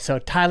 okay, so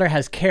Tyler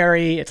has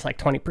carry, it's like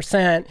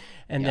 20%,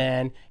 and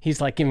then he's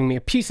like giving me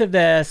a piece of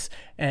this,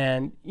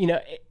 and,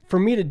 for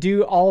me to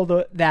do all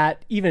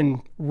that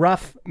even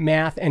rough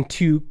math and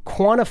to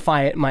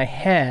quantify it in my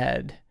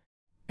head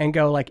and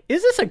go like,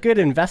 is this a good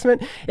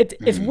investment?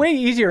 It's way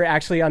easier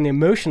actually on the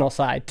emotional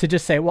side to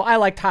just say, well, I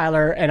like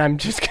Tyler and I'm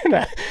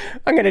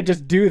gonna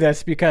just do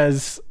this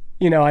because,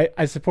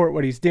 I support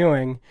what he's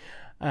doing.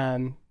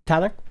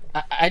 Tyler?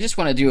 I just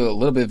want to do a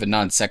little bit of a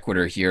non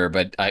sequitur here,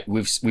 but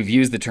we've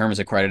used the terms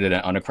accredited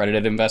and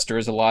unaccredited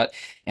investors a lot,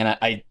 and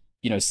I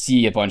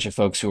see a bunch of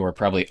folks who are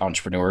probably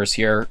entrepreneurs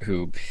here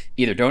who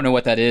either don't know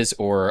what that is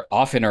or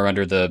often are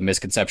under the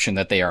misconception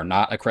that they are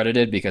not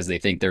accredited because they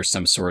think there's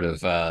some sort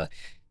of,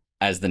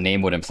 as the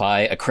name would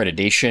imply,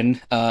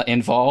 accreditation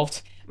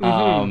involved.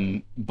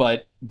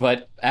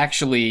 But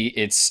actually,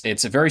 it's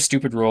a very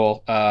stupid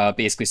rule,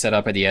 basically set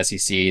up by the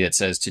SEC that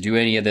says to do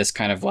any of this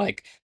kind of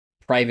like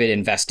private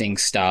investing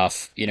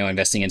stuff,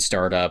 investing in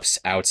startups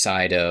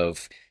outside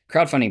of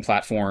crowdfunding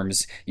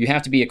platforms, you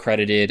have to be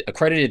accredited.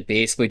 Accredited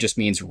basically just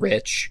means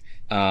rich.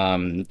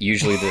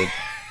 Usually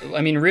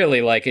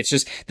really, like it's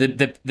just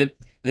the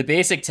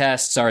basic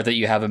tests are that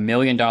you have $1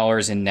 million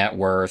in net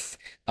worth,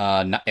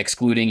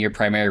 excluding your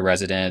primary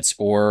residence,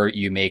 or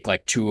you make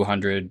like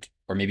 $200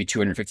 or maybe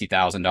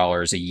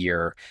 $250,000 a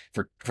year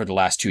for the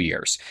last 2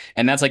 years.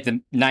 And that's like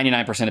the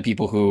 99% of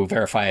people who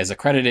verify as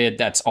accredited.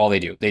 That's all they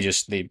do.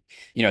 There's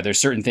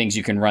certain things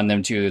you can run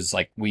them to. Is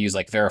like we use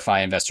like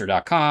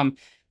verifyinvestor.com.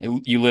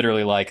 You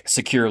literally like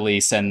securely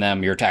send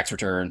them your tax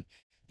return.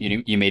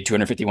 You made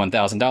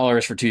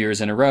 $251,000 for 2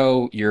 years in a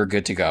row. You're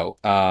good to go.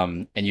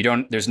 And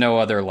there's no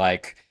other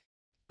like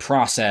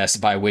process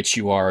by which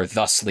you are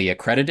thusly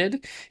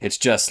accredited. It's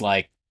just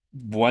like,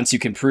 once you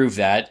can prove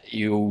that,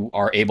 you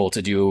are able to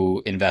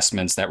do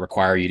investments that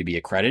require you to be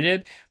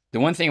accredited. The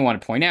one thing I want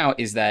to point out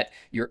is that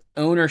your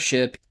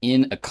ownership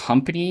in a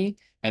company,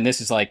 and this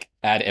is like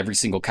add every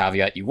single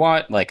caveat you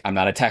want, like I'm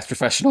not a tax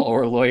professional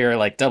or a lawyer,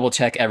 like double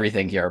check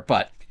everything here,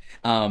 but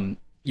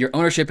your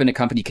ownership in a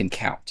company can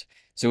count.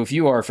 So if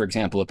you are, for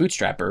example, a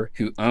bootstrapper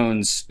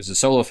is a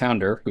solo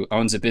founder who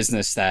owns a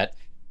business that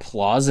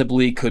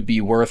plausibly could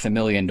be worth $1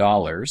 million,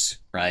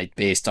 right?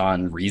 Based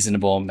on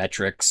reasonable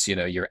metrics,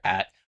 you're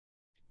at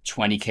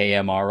 20K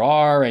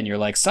MRR and you're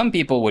like, some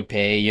people would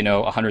pay,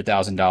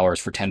 $100,000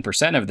 for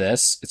 10% of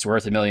this. It's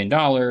worth $1 million.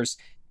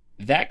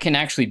 That can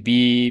actually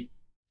be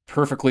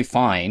perfectly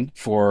fine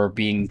for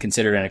being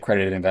considered an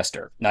accredited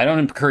investor. Now, I don't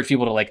encourage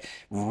people to like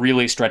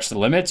really stretch the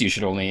limits. You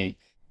should only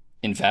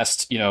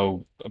invest, a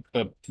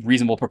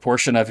reasonable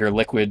proportion of your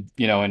liquid,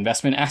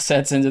 investment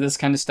assets into this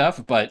kind of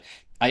stuff. But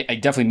I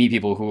definitely meet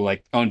people who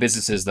like own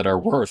businesses that are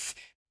worth,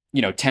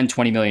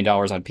 $10-20 million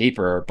on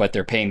paper, but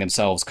they're paying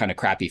themselves kind of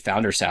crappy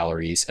founder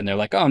salaries. And they're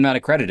like, oh, I'm not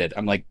accredited.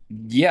 I'm like,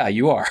 yeah,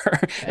 you are.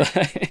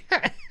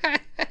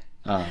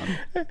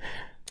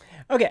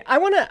 Okay. I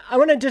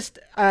want to just,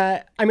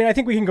 I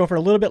think we can go for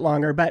a little bit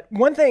longer, but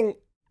one thing,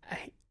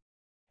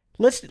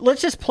 let's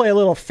just play a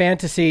little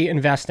fantasy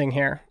investing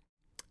here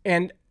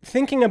and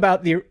thinking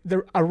about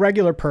a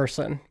regular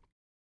person.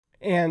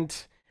 And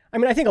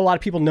I think a lot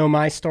of people know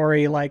my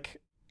story,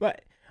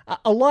 but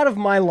a lot of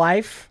my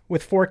life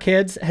with 4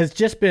 kids has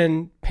just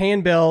been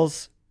paying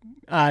bills,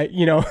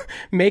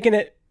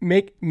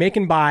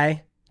 making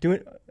by doing,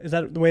 is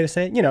that the way to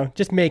say it?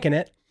 Just making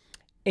it,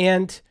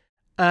 and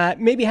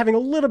maybe having a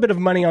little bit of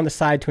money on the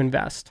side to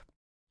invest.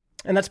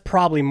 And that's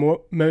probably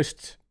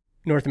most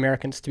North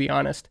Americans, to be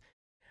honest.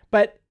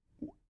 But,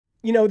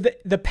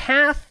 the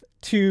path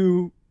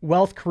to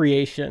wealth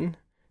creation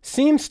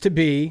seems to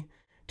be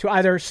to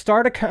either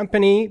start a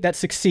company that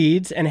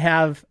succeeds and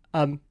have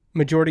a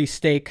majority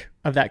stake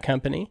of that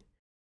company,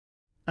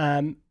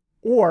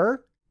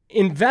 or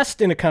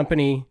invest in a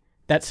company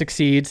that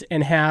succeeds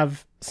and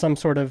have some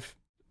sort of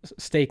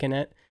stake in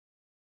it.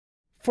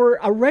 For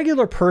a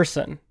regular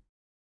person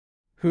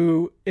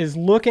who is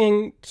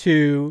looking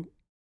to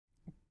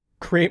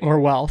create more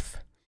wealth,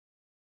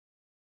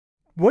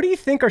 what do you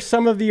think are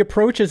some of the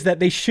approaches that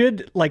they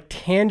should like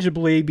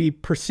tangibly be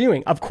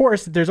pursuing? Of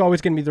course, there's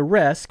always going to be the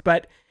risk,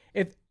 but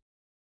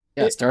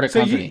start a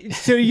company.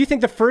 So you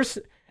think the first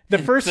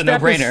step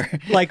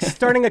no-brainer. is like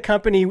starting a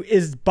company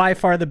is by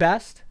far the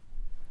best?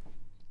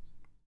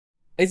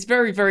 It's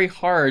very, very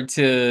hard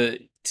to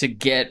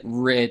get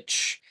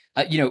rich.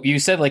 You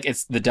said like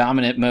it's the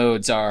dominant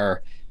modes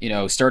are,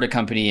 start a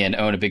company and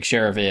own a big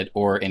share of it,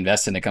 or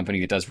invest in a company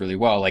that does really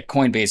well. Like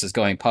Coinbase is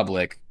going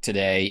public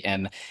today,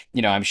 and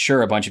I'm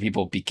sure a bunch of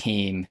people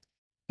became.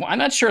 Well, I'm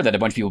not sure that a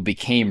bunch of people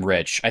became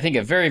rich. I think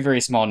a very, very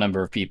small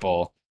number of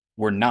people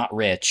were not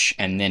rich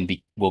and then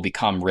will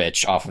become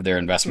rich off of their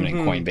investment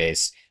in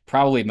Coinbase.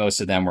 Probably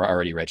most of them were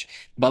already rich.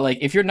 But like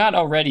if you're not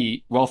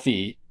already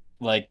wealthy,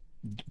 like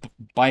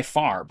by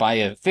far, by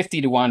a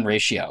 50-to-1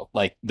 ratio,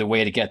 like the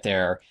way to get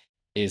there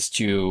is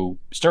to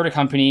start a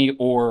company,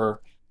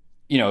 or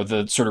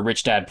the sort of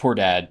rich dad, poor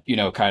dad,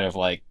 kind of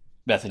like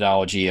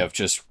methodology of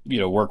just,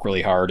 work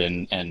really hard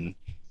and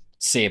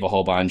save a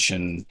whole bunch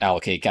and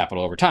allocate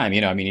capital over time.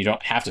 You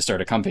don't have to start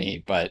a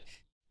company, but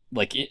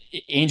like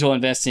angel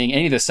investing,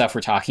 any of the stuff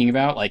we're talking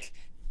about, like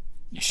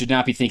you should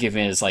not be thinking of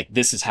it as like,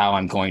 this is how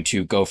I'm going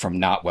to go from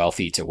not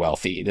wealthy to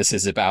wealthy. This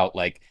is about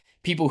like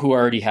people who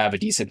already have a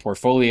decent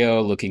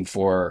portfolio looking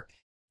for,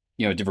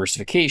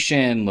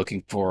 diversification,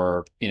 looking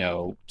for,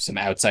 some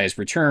outsized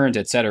returns,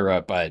 et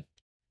cetera. But,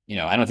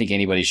 I don't think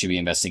anybody should be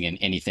investing in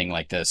anything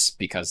like this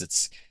because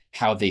it's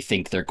how they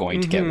think they're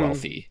going to get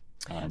wealthy.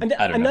 And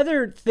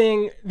another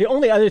thing, the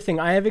only other thing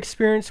I have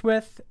experience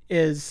with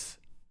is,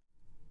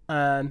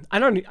 I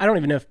don't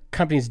even know if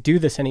companies do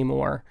this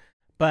anymore,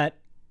 but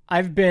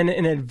I've been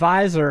an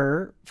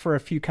advisor for a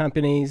few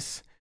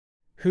companies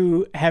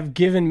who have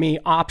given me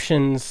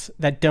options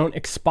that don't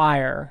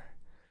expire.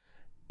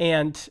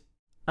 And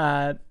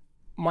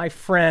my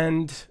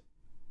friend,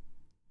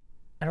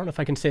 I don't know if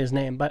I can say his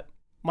name, but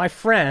my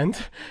friend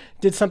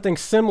did something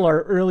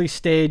similar early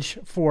stage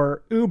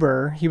for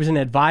Uber. He was an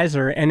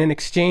advisor, and in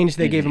exchange,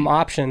 they gave him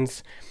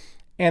options.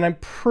 And I'm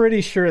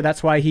pretty sure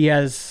that's why he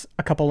has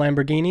a couple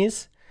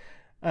Lamborghinis.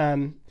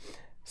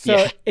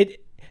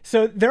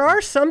 So there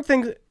are some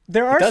things.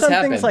 There are some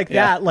things like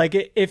that.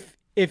 Like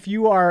if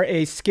you are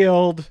a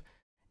skilled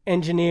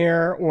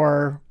engineer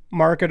or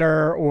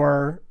marketer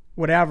or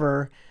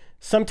whatever,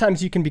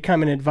 sometimes you can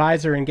become an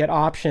advisor and get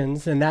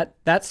options, and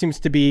that seems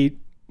to be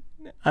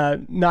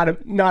not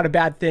a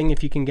bad thing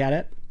if you can get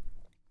it.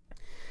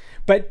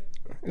 But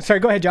sorry,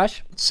 go ahead,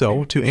 Josh.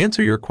 So to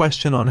answer your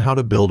question on how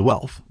to build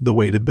wealth, the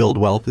way to build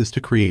wealth is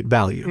to create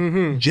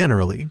value.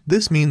 Generally,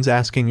 this means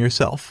asking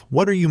yourself,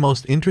 what are you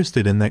most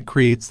interested in that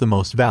creates the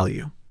most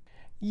value?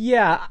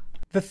 Yeah,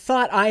 the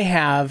thought I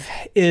have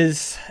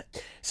is,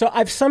 so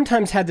I've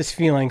sometimes had this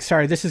feeling,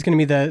 sorry, this is going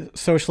to be the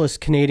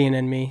socialist Canadian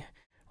in me.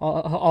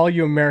 All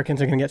you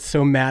Americans are going to get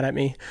so mad at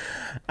me.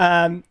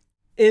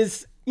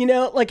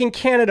 Like in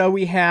Canada,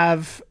 we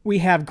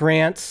have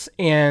grants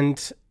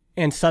and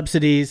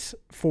subsidies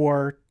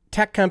for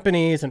tech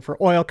companies and for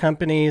oil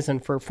companies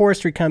and for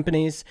forestry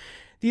companies.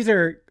 These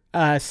are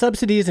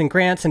subsidies and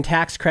grants and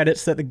tax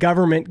credits that the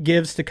government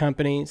gives to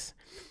companies.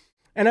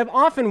 And I've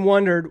often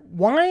wondered,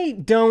 why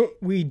don't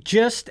we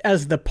just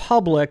as the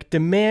public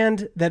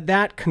demand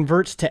that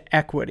converts to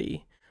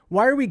equity?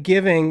 Why are we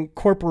giving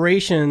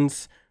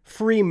corporations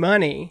free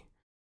money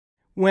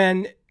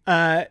when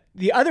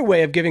the other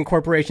way of giving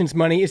corporations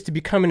money is to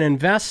become an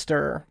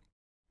investor?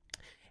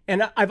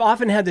 And I've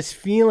often had this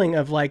feeling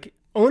of like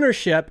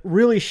ownership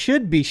really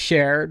should be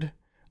shared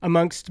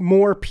amongst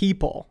more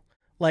people.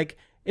 Like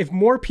if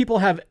more people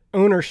have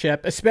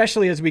ownership,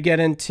 especially as we get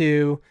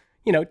into,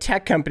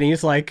 tech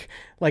companies, like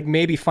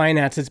maybe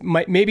finances,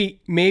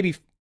 maybe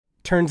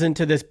turns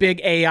into this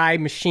big AI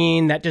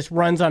machine that just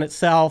runs on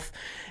itself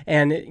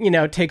and,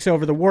 takes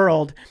over the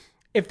world.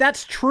 If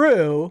that's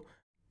true,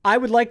 I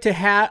would like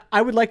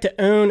to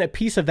own a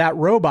piece of that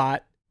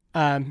robot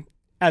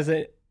as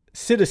a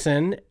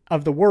citizen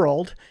of the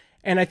world.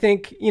 And I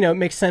think, it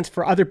makes sense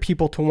for other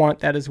people to want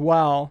that as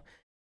well.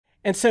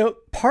 And so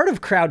part of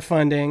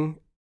crowdfunding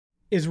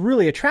is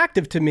really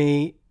attractive to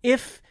me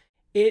if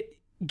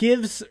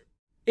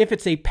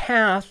it's a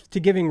path to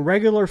giving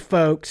regular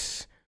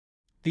folks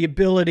the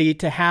ability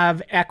to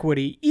have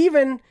equity,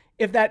 even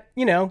if that,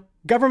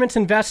 governments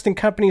invest in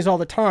companies all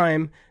the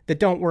time that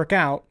don't work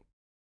out.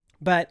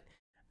 But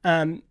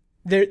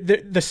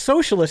the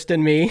socialist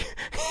in me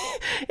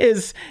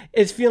is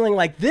feeling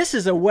like this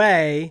is a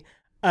way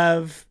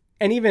of,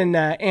 and even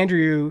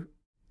Andrew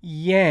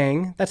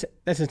Yang, that's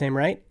his name,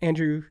 right?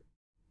 Andrew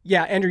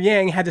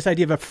Yang had this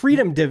idea of a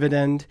freedom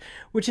dividend,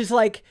 which is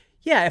like,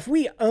 yeah, if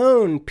we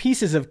own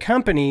pieces of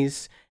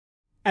companies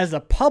as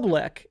a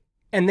public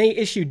and they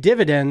issue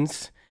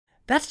dividends,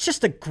 that's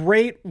just a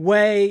great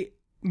way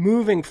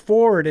moving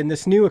forward in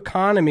this new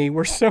economy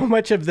where so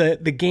much of the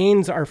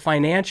gains are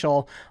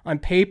financial on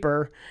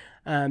paper.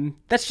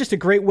 That's just a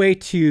great way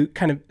to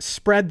kind of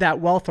spread that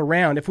wealth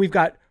around. If we've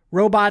got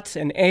robots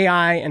and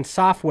AI and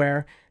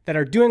software that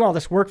are doing all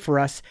this work for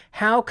us,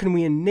 how can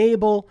we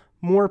enable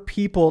more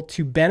people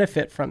to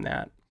benefit from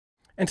that?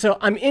 And so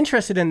I'm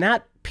interested in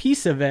that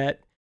piece of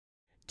it.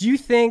 Do you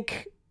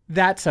think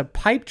that's a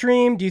pipe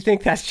dream? Do you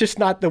think that's just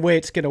not the way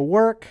it's going to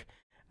work?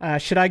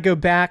 Should I go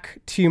back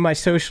to my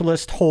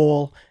socialist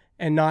hole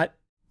and not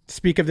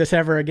speak of this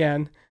ever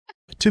again?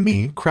 To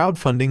me,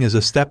 crowdfunding is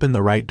a step in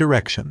the right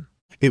direction.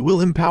 It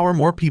will empower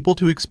more people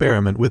to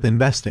experiment with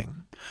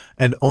investing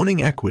and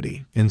owning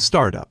equity in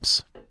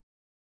startups.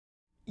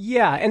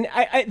 Yeah, and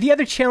the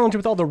other challenge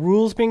with all the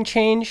rules being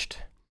changed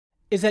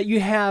is that you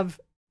have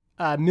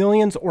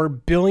millions or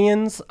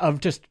billions of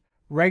just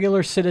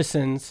regular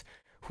citizens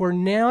who are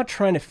now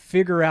trying to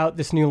figure out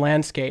this new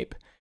landscape.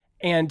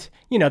 And,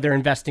 they're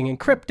investing in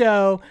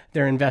crypto,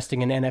 they're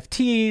investing in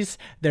NFTs,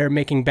 they're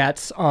making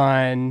bets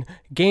on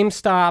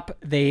GameStop,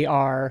 they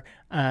are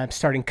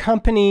starting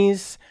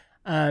companies.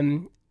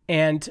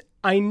 And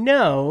I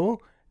know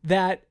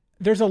that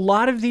there's a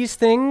lot of these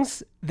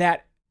things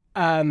that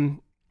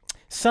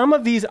some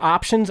of these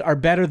options are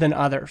better than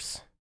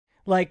others.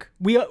 Like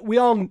we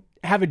all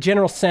have a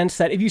general sense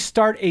that if you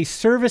start a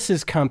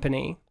services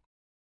company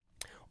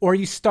or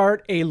you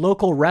start a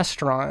local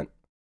restaurant,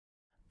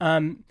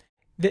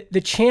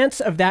 the chance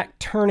of that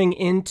turning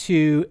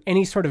into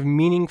any sort of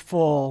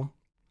meaningful,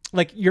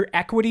 like your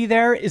equity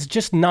there is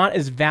just not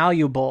as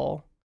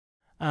valuable,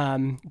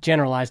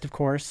 generalized, of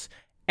course,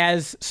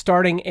 as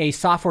starting a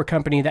software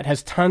company that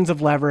has tons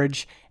of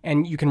leverage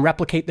and you can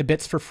replicate the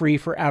bits for free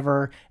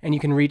forever and you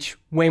can reach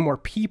way more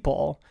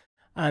people.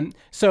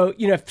 So,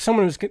 if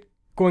someone was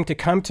going to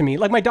come to me,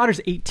 like my daughter's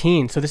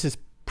 18, so this is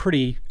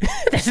pretty,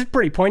 this is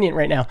pretty poignant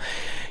right now.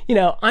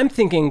 I'm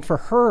thinking for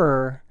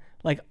her,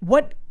 like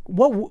what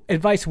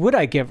advice would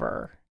I give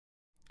her?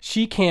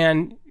 She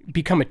can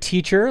become a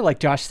teacher, like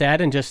Josh said,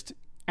 and just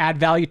add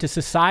value to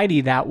society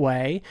that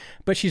way,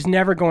 but she's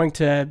never going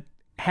to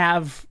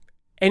have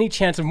any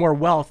chance of more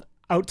wealth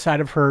outside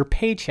of her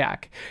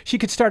paycheck. She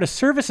could start a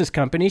services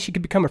company, she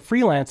could become a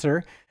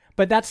freelancer,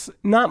 but that's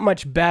not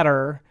much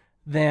better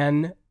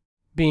than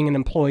being an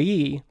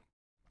employee.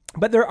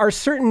 But there are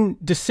certain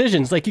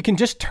decisions, like you can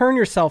just turn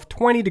yourself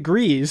 20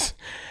 degrees,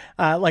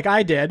 like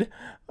I did,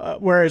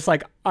 whereas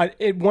like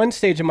at one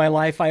stage in my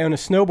life, I own a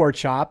snowboard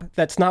shop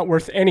that's not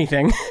worth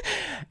anything.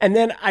 And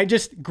then I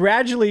just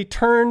gradually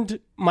turned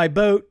my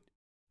boat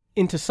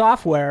into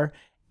software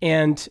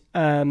and,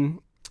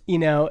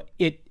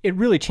 it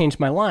really changed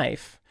my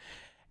life.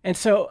 And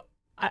so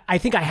I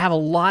think I have a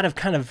lot of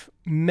kind of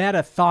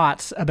meta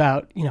thoughts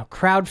about,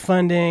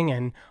 crowdfunding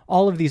and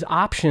all of these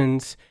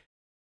options.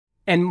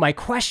 And my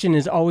question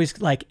is always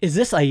like, is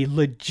this a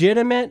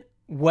legitimate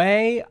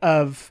way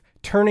of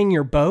turning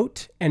your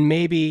boat and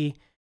maybe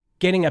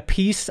getting a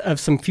piece of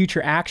some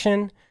future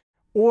action?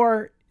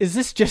 Or is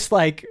this just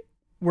like,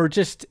 we're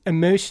just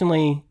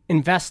emotionally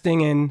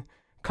investing in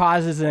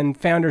causes and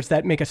founders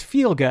that make us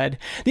feel good?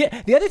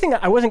 The other thing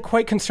I wasn't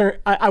quite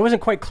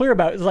clear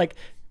about is like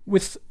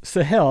with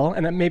Sahil,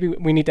 and maybe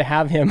we need to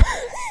have him,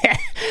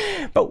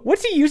 but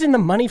what's he using the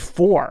money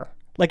for?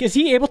 Like, is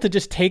he able to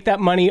just take that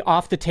money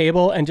off the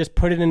table and just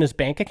put it in his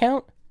bank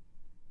account?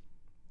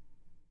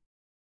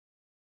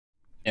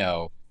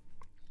 No.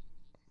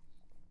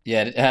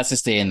 Yeah, it has to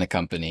stay in the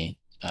company.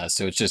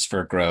 So it's just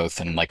for growth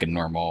and like a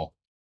normal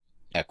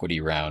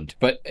equity round.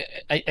 But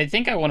I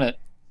think I want to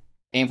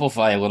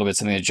amplify a little bit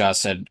something that Josh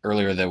said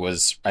earlier that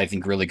was, I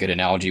think, really good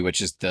analogy,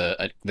 which is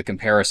the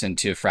comparison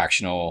to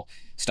fractional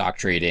stock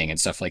trading and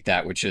stuff like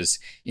that, which is,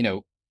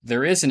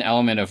 there is an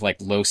element of like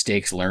low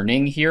stakes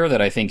learning here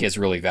that I think is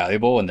really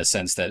valuable in the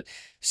sense that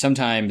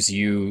sometimes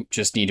you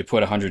just need to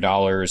put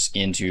 $100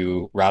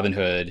 into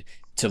Robinhood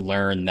to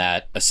learn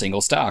that a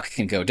single stock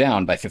can go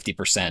down by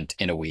 50%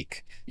 in a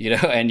week,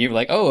 and you're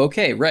like, oh,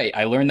 okay, right.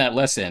 I learned that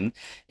lesson.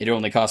 It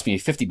only cost me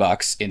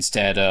 $50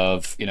 instead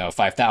of,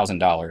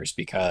 $5,000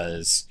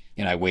 because,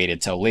 I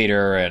waited till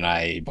later and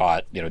I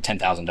bought,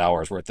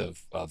 $10,000 worth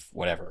of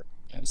whatever,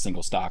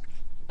 single stock.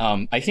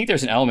 I think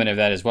there's an element of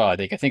that as well. I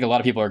think a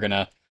lot of people are going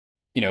to,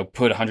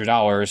 put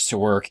 $100 to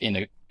work in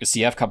a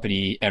CF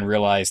company and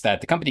realize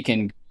that the company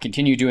can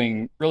continue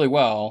doing really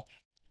well.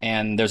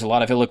 And there's a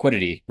lot of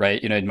illiquidity,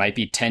 right? It might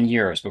be 10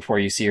 years before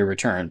you see a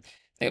return.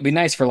 It'd be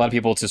nice for a lot of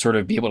people to sort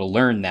of be able to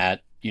learn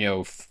that,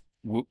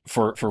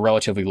 for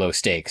relatively low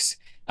stakes.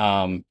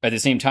 At the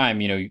same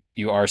time,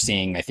 you are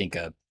seeing, I think,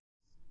 a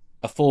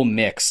full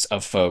mix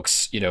of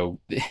folks,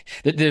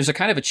 there's a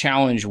kind of a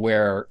challenge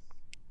where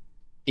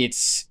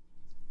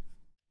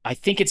I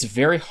think it's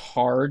very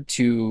hard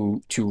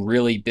to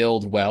really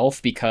build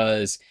wealth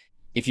because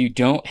if you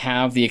don't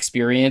have the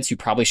experience, you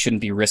probably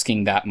shouldn't be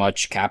risking that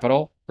much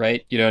capital,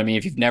 right? You know what I mean?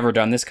 If you've never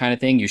done this kind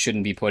of thing, you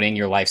shouldn't be putting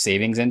your life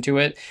savings into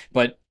it.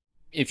 But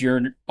if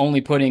you're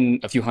only putting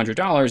a few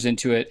 $100s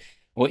into it,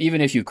 well,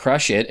 even if you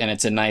crush it and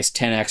it's a nice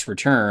 10x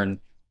return,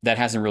 that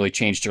hasn't really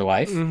changed your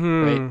life,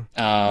 right?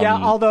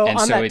 Although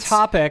on that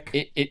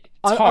topic, it's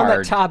hard. On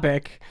that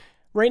topic,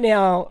 right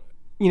now,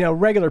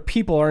 regular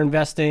people are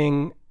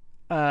investing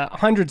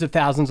hundreds of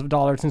thousands of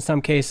dollars in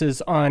some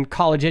cases on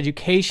college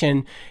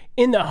education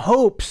in the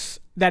hopes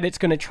that it's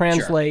going to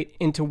translate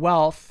into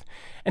wealth.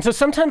 And so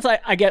sometimes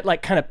I get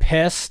like kind of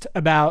pissed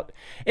about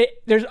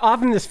it. There's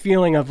often this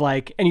feeling of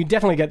like, and you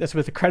definitely get this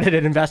with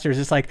accredited investors.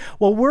 It's like,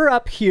 well, we're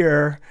up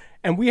here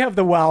and we have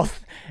the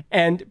wealth,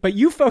 but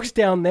you folks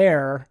down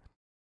there,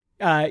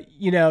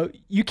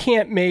 you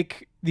can't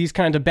make these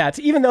kinds of bets,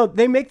 even though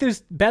they make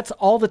those bets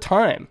all the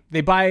time.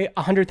 They buy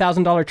a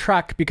 $100,000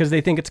 truck because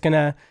they think it's going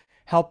to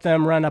help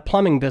them run a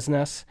plumbing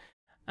business.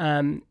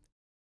 And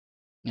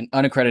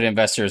unaccredited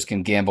investors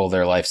can gamble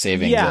their life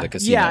savings at a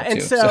casino too.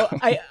 And so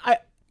I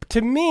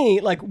to me,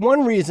 like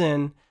one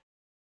reason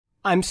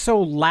I'm so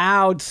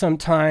loud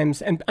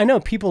sometimes, and I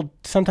know people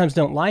sometimes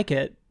don't like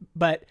it,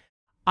 but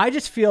I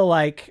just feel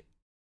like,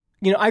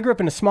 I grew up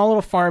in a small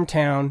little farm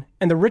town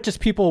and the richest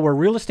people were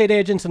real estate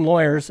agents and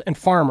lawyers and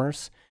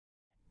farmers.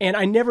 And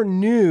I never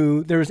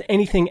knew there was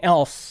anything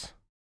else.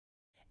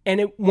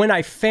 And when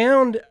I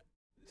found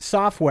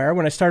software,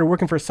 when I started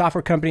working for a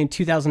software company in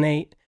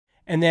 2008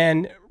 and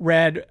then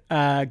read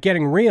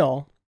Getting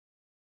Real,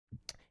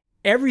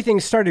 everything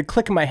started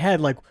clicking in my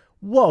head like,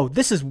 whoa,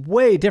 this is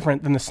way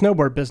different than the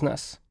snowboard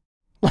business.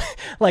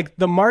 Like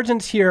the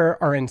margins here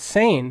are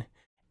insane.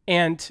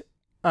 And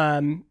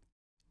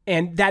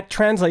that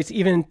translates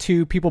even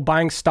to people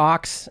buying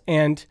stocks.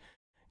 And,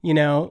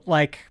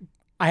 like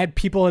I had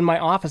people in my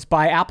office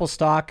buy Apple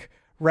stock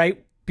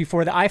right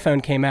before the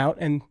iPhone came out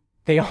and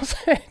they also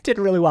did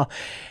really well.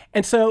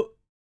 And so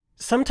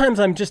sometimes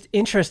I'm just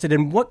interested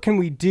in what can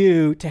we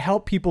do to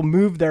help people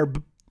move their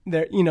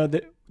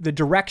the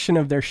direction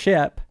of their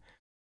ship.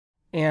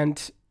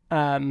 And,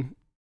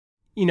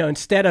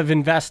 instead of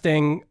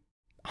investing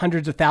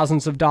hundreds of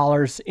thousands of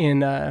dollars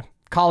in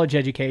college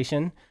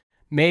education,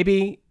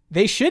 maybe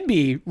they should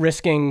be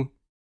risking,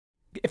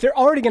 if they're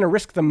already going to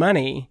risk the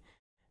money,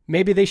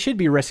 maybe they should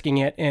be risking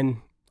it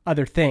in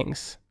other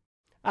things.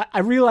 I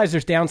realize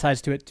there's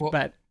downsides to it,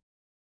 but...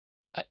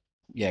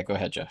 Yeah, go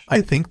ahead, Josh. I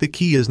think the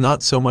key is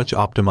not so much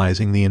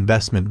optimizing the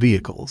investment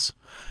vehicles,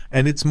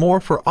 and it's more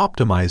for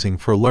optimizing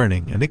for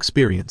learning and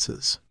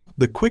experiences.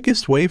 The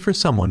quickest way for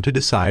someone to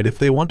decide if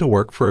they want to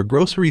work for a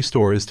grocery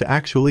store is to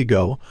actually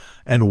go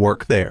and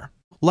work there.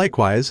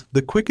 Likewise,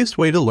 the quickest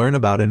way to learn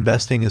about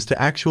investing is to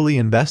actually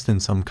invest in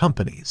some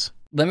companies.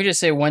 Let me just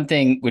say one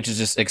thing, which is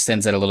just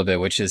extends that a little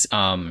bit, which is,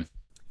 to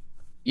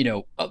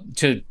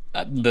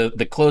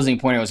the closing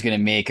point I was going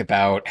to make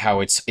about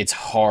how it's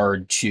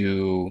hard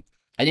to,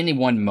 at any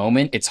one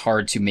moment, it's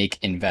hard to make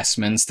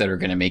investments that are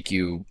going to make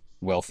you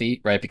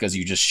wealthy, right? Because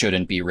you just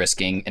shouldn't be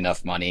risking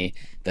enough money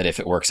that if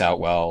it works out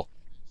well,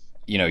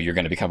 you're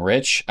going to become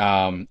rich.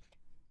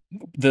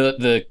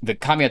 The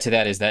caveat to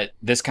that is that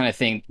this kind of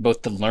thing,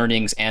 both the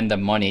learnings and the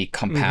money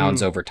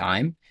compounds over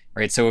time,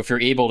 right? So if you're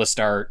able to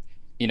start,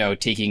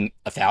 taking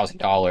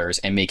 $1,000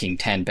 and making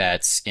 10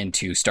 bets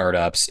into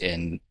startups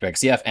in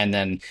XCF, and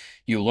then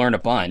you learn a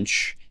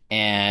bunch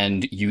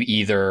and you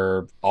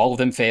either all of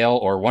them fail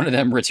or one of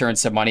them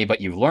returns some money, but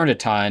you've learned a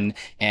ton.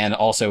 And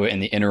also in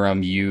the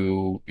interim,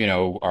 you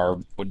are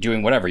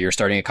doing whatever. You're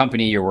starting a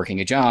company, you're working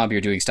a job, you're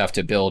doing stuff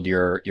to build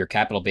your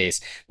capital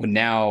base.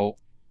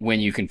 When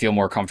you can feel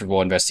more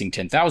comfortable investing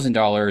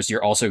 $10,000,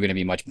 you're also going to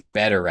be much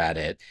better at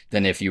it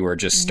than if you were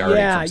just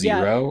starting from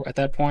zero at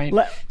that point.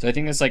 So I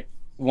think that's like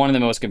one of the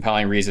most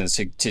compelling reasons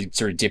to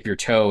sort of dip your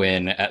toe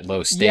in at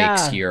low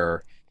stakes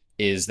here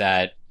is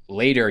that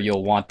later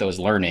you'll want those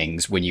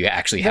learnings when you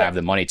actually have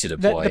the money to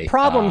deploy. The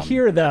problem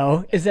here,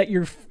 though, is that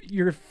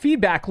your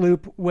feedback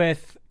loop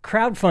with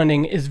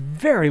crowdfunding is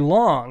very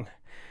long,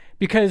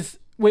 because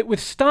with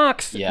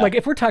stocks, like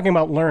if we're talking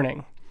about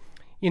learning,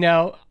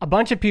 a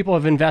bunch of people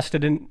have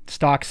invested in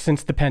stocks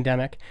since the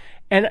pandemic,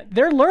 and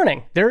they're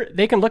learning.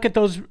 They can look at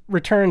those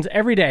returns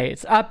every day.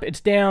 It's up,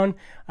 it's down,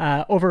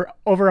 over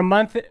a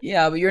month.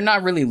 Yeah, but you're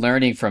not really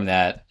learning from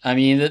that. I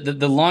mean,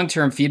 the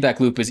long-term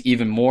feedback loop is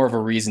even more of a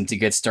reason to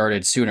get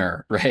started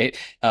sooner, right?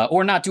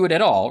 Or not do it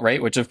at all,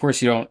 right? Which of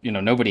course you don't.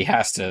 Nobody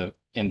has to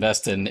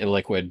invest in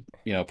illiquid,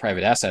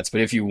 private assets. But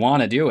if you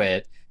want to do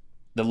it,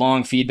 the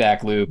long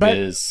feedback loop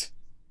is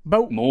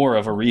more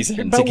of a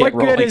reason to get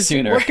rolling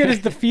sooner. What good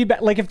is the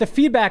feedback? Like if the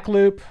feedback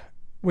loop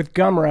with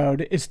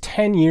Gumroad is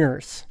 10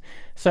 years.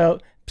 So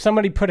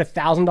somebody put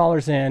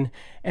 $1,000 in,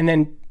 and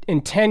then in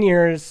 10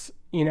 years,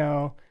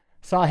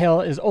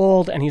 Sahil is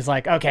old and he's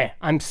like, okay,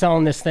 I'm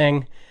selling this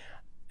thing.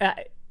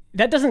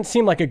 That doesn't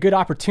seem like a good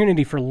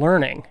opportunity for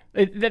learning.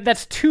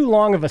 That's too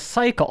long of a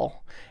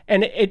cycle.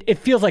 And it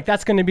feels like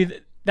that's going to be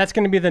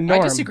the norm.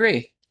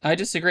 I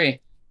disagree.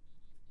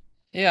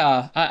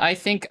 Yeah, I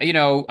think,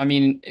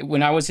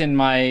 when I was in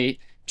my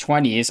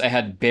 20s, I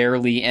had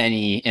barely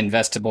any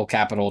investable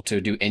capital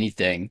to do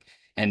anything.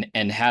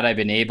 And had I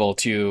been able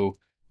to,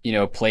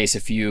 place a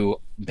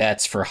few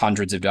bets for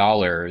hundreds of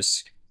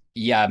dollars,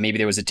 maybe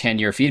there was a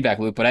 10-year feedback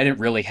loop, but I didn't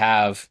really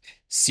have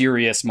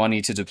serious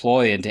money to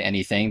deploy into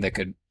anything that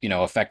could,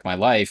 affect my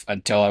life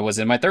until I was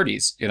in my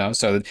 30s,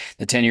 so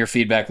the 10-year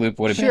feedback loop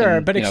would have been,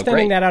 sure, but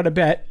extending that out a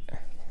bit.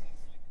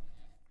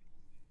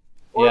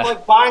 Or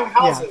like buying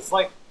houses,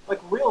 like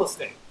real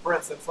estate, for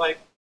instance, like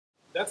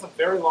that's a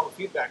very long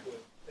feedback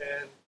loop,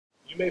 and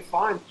you may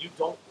find you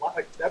don't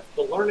like that's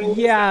the learning.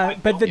 Yeah,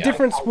 but the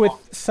difference with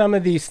some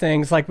of these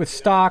things, like with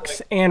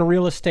stocks and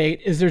real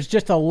estate, is there's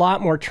just a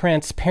lot more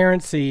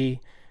transparency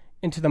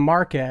into the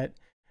market.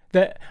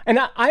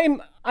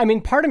 I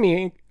mean, part of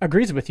me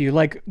agrees with you.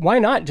 Like, why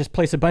not just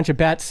place a bunch of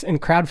bets in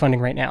crowdfunding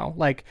right now?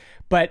 Like,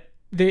 but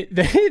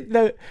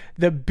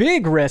the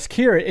big risk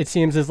here, it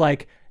seems, is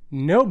like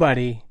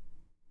nobody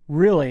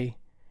really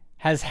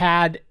has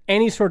had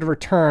any sort of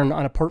return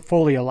on a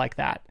portfolio like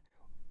that.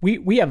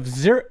 We have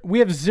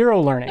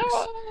zero learnings.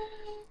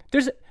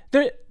 There's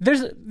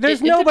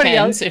nobody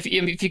else. else. If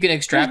you can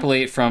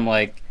extrapolate from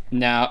like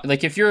now,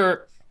 like if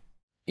you're,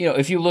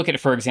 if you look at it,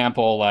 for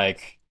example,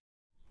 like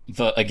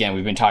again,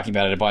 we've been talking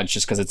about it a bunch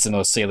just because it's the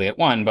most salient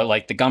one, but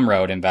like the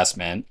Gumroad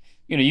investment,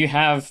 you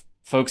have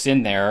folks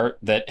in there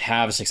that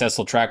have a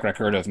successful track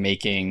record of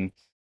making,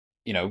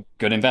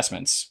 good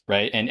investments,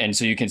 right? And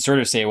so you can sort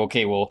of say,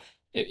 okay, well,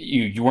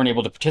 you weren't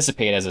able to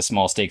participate as a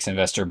small stakes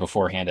investor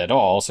beforehand at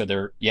all. So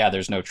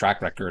there's no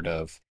track record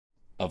of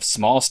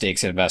small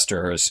stakes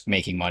investors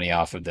making money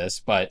off of this,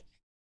 but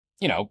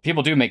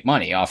people do make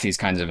money off these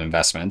kinds of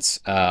investments.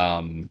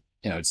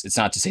 It's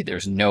not to say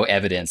there's no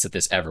evidence that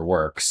this ever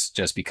works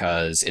just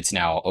because it's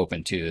now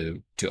open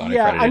to unaccredited investors.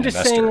 Yeah, I'm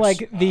just saying,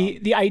 like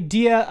the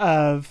idea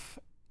of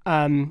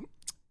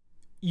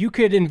you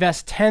could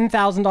invest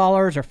 $10,000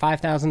 or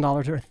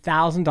 $5,000 or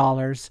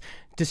 $1,000,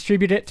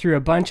 distribute it through a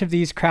bunch of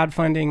these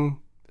crowdfunding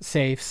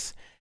safes,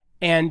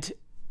 and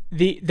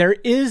there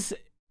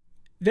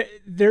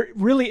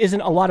really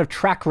isn't a lot of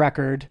track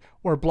record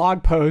or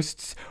blog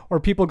posts or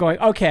people going,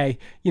 okay,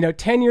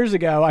 10 years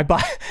ago I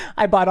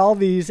bought all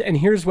these and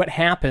here's what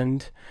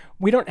happened.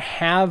 We don't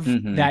have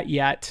that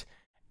yet.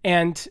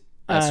 And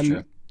That's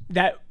true.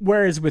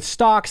 Whereas with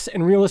stocks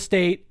and real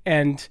estate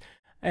and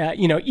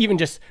even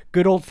just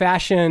good old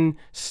fashioned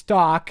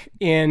stock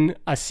in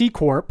a C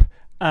corp,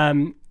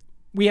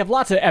 we have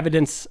lots of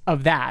evidence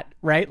of that,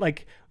 right?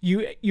 Like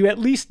you at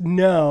least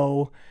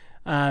know,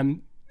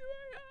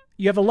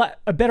 you have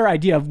a better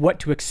idea of what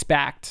to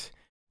expect.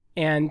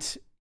 And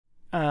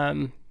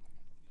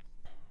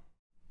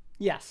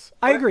yes,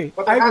 I agree.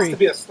 But there has to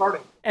be a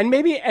starting. And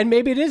maybe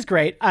it is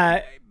great.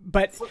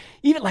 But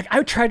even like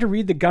I tried to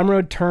read the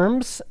Gumroad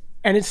terms,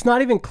 and it's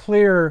not even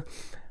clear,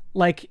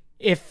 like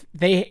if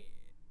they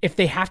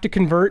have to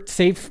convert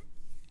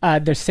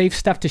their safe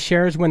stuff to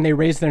shares when they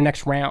raise their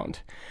next round.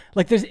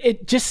 Like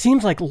it just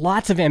seems like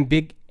lots of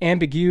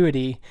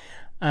ambiguity,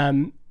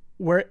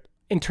 where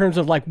in terms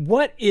of like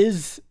what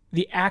is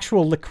the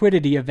actual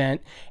liquidity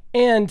event.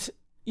 And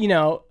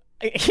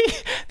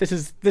this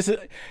is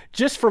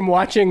just from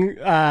watching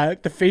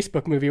the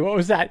Facebook movie. What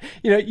was that?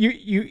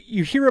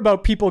 You hear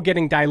about people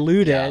getting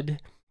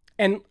diluted,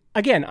 and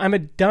again, I'm a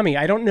dummy.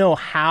 I don't know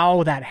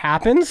how that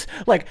happens.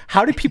 Like,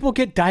 how do people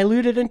get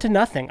diluted into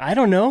nothing? I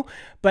don't know,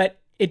 but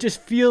it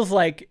just feels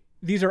like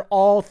these are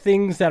all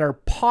things that are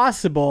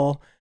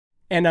possible,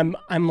 and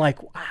I'm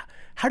like, wow,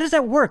 how does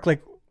that work?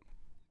 Like,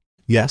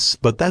 yes,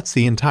 but that's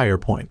the entire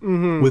point.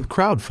 With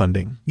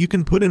crowdfunding, you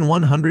can put in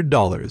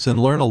 $100 and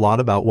learn a lot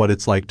about what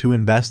it's like to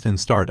invest in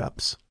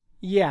startups.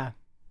 Yeah.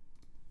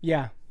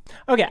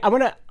 Okay, I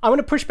want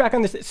to push back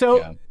on this.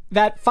 So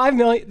that $5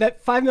 million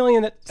that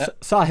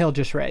Sahil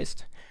just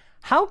raised,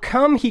 how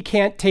come he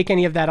can't take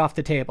any of that off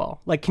the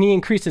table? Like, can he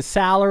increase his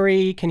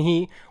salary? Can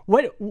he?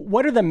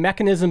 What are the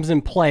mechanisms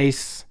in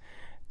place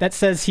that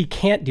says he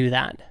can't do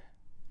that?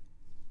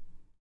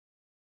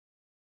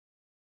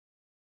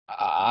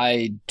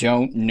 I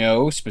don't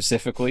know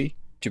specifically,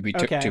 to be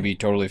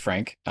totally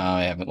frank.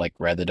 I haven't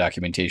read the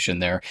documentation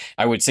there.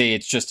 I would say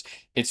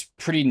it's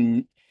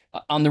pretty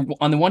on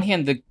the one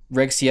hand, the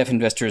Reg CF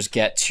investors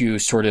get to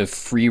sort of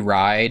free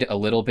ride a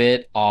little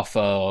bit off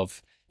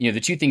of, the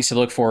two things to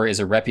look for is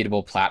a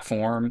reputable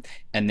platform,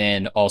 and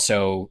then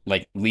also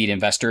like lead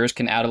investors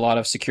can add a lot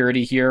of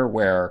security here,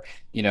 where,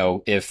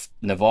 if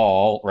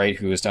Naval, right,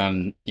 who has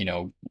done,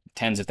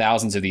 tens of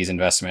thousands of these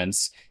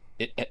investments,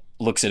 it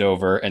looks it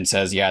over and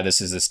says, yeah,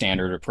 this is a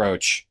standard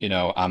approach,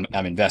 I'm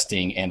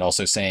investing, and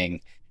also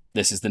saying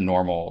this is the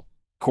normal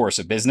course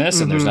of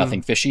business and there's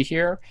nothing fishy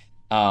here.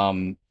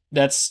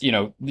 That's,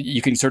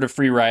 you can sort of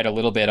free ride a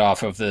little bit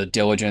off of the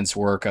diligence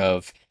work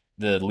of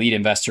the lead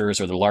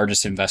investors or the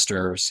largest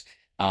investors.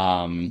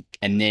 And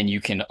then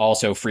you can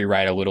also free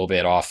ride a little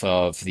bit off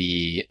of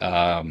the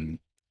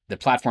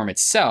platform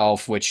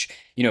itself, which,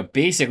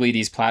 basically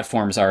these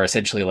platforms are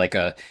essentially like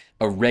a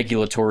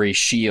regulatory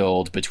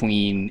shield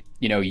between,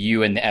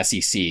 you and the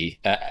SEC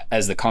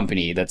as the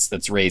company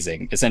that's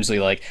raising. Essentially,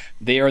 like,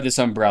 they are this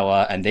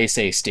umbrella and they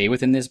say, stay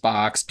within this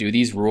box, do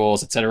these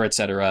rules, et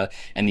cetera,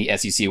 and the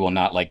SEC will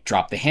not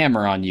drop the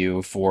hammer on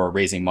you for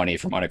raising money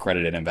from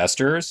unaccredited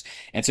investors.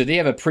 And so they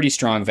have a pretty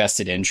strong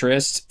vested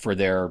interest for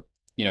their,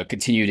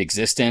 continued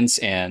existence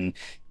and,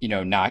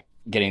 not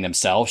getting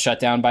themselves shut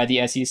down by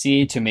the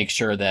SEC, to make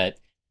sure that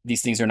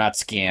these things are not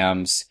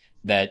scams,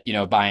 that,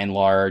 by and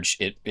large,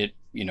 it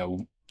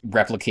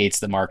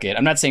replicates the market.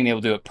 I'm not saying they will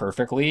do it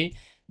perfectly,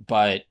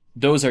 but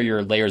those are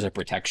your layers of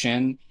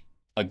protection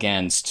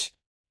against,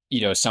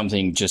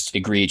 something just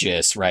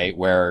egregious, right?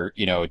 Where,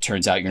 it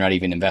turns out you're not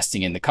even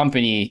investing in the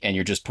company and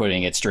you're just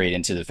putting it straight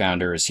into the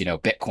founder's,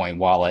 Bitcoin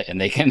wallet,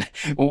 and they can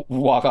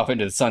walk off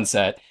into the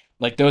sunset.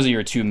 Like, those are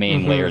your two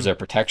main layers of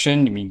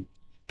protection. I mean,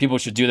 people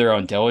should do their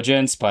own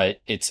diligence, but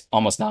it's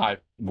almost not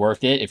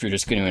worth it. If you're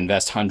just going to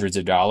invest hundreds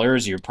of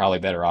dollars, you're probably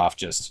better off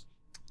just,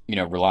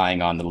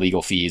 relying on the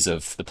legal fees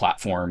of the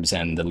platforms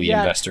and the lead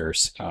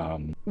investors.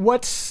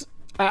 What's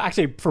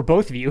actually, for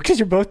both of you, because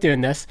you're both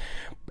doing this,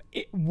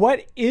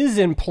 what is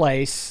in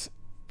place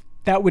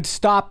that would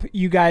stop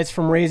you guys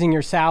from raising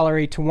your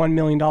salary to $1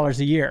 million a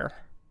year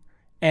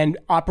and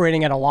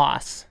operating at a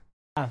loss?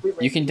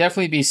 You can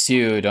definitely be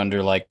sued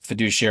under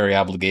fiduciary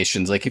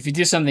obligations. Like, if you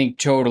do something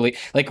totally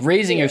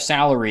raising your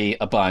salary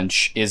a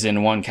bunch is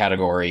in one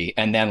category,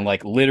 and then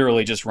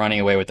literally just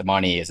running away with the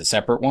money is a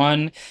separate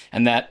one.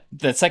 And that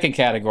second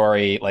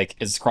category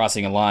is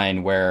crossing a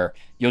line where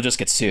you'll just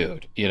get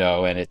sued,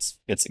 and it's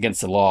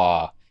against the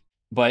law.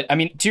 But I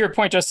mean, to your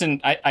point,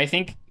 Justin, I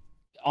think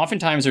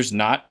oftentimes there's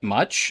not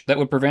much that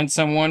would prevent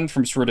someone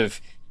from sort of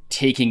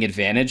taking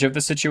advantage of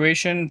the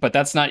situation, but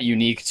that's not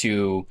unique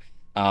to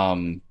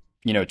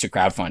to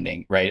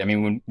crowdfunding, right? I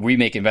mean, when we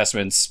make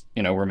investments,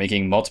 we're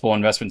making multiple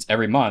investments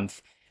every month,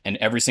 and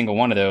every single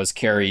one of those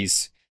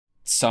carries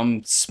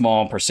some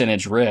small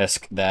percentage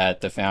risk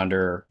that the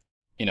founder,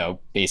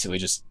 basically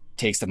just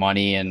takes the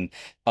money and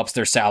ups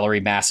their salary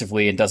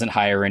massively and doesn't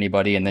hire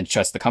anybody and then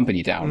shuts the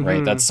company down,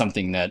 right? That's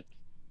something that,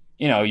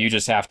 you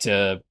just have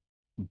to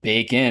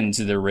bake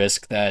into the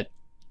risk that,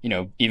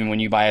 even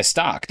when you buy a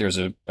stock, there's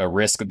a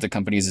risk that the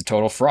company is a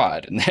total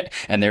fraud.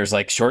 And there's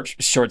like short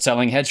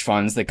selling hedge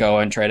funds that go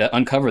and try to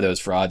uncover those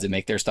frauds and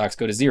make their stocks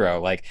go to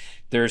zero. Like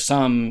there's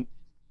some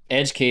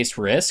edge case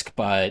risk,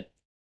 but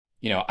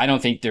I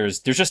don't think there's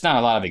just not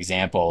a lot of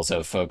examples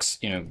of folks,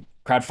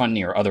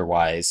 crowdfunding or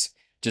otherwise,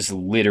 just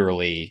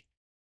literally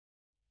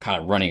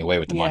kind of running away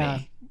with the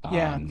money.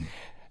 Yeah.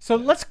 So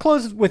let's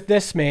close with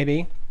this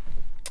maybe,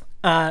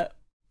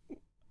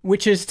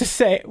 which is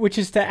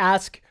to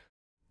ask,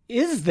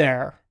 is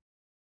there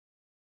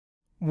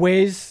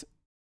ways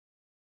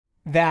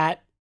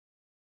that,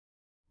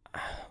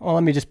 well,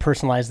 let me just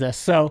personalize this.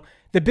 So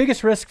the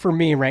biggest risk for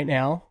me right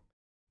now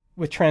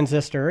with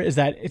Transistor is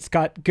that it's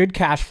got good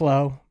cash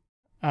flow.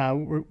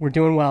 We're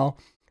doing well.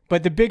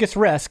 But the biggest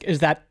risk is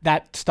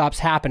that stops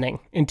happening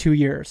in 2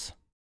 years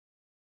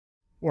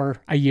or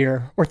a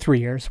year or 3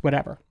 years,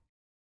 whatever.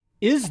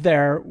 Is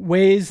there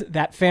ways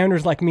that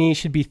founders like me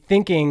should be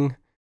thinking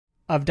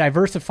of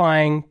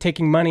diversifying,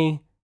 taking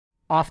money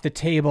off the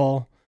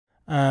table?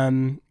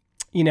 I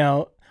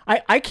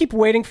keep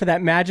waiting for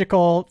that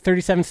magical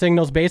 37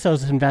 Signals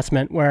Bezos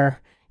investment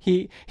where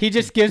he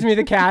just gives me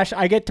the cash.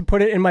 I get to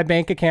put it in my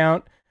bank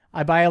account.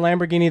 I buy a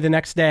Lamborghini the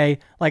next day.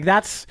 Like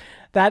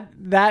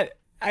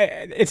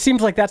it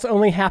seems like that's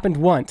only happened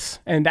once,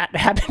 and that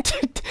happened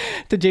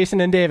to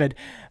Jason and David.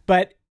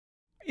 But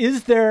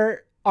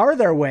are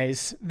there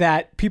ways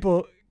that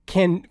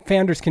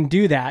founders can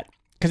do that?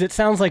 Because it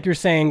sounds like you're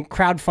saying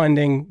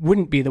crowdfunding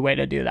wouldn't be the way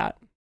to do that.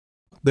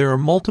 There are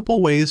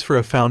multiple ways for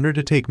a founder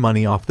to take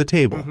money off the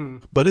table,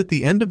 but at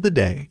the end of the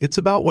day, it's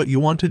about what you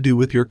want to do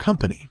with your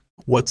company.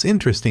 What's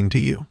interesting to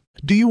you?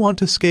 Do you want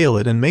to scale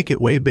it and make it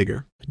way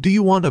bigger? Do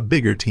you want a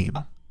bigger team?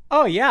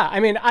 Oh yeah, I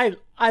mean, I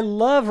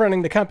love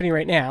running the company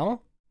right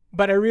now,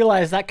 but I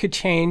realize that could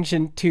change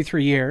in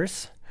 2-3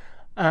 years.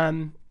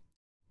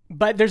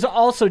 But there's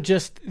also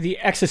just the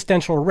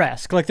existential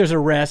risk. Like there's a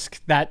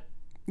risk that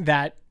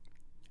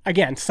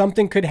again,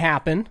 something could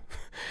happen.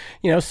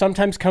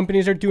 Sometimes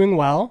companies are doing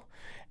well,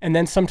 and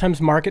then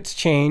sometimes markets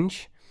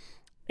change.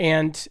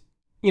 And,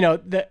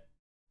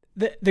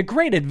 the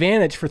great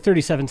advantage for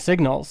 37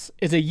 Signals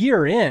is a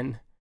year in,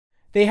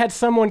 they had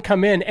someone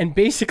come in and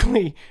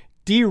basically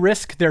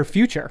de-risk their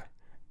future.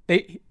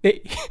 They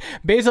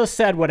Bezos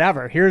said,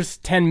 whatever, here's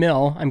 10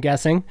 mil, I'm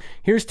guessing.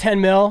 Here's 10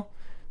 mil,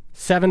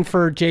 7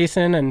 for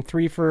Jason and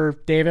 3 for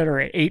David,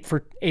 or 8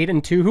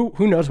 and 2,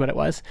 who knows what it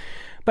was.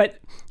 But,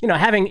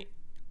 having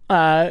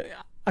a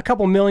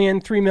couple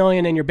million, 3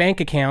 million in your bank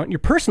account, your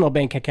personal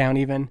bank account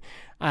even,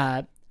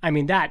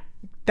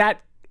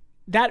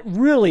 that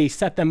really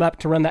set them up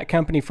to run that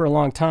company for a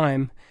long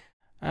time.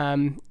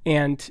 I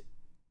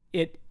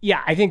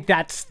think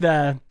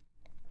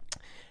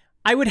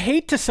I would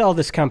hate to sell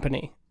this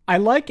company. I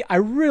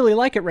really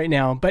like it right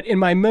now, but in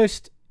my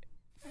most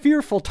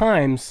fearful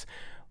times,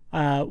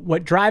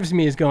 what drives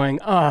me is going,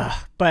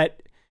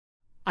 but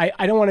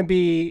I don't want to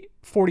be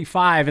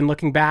 45 and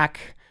looking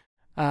back,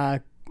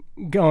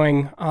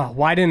 going,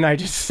 why didn't I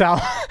just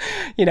sell?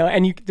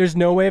 There's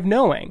no way of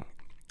knowing.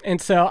 And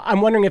so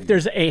I'm wondering if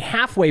there's a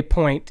halfway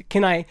point.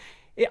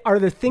 Are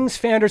there things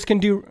founders can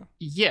do?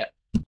 Yeah.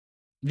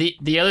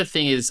 The other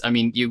thing is,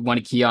 you want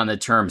to key on the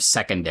term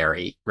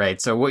secondary, right?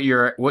 So what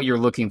you're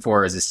looking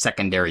for is a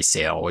secondary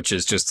sale, which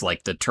is just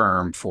like the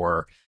term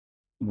for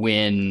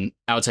when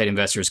outside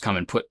investors come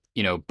and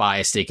buy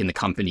a stake in the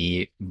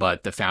company,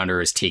 but the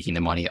founder is taking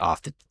the money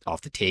off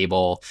the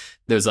table.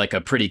 There's like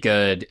a pretty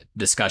good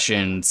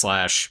discussion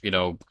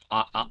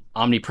 /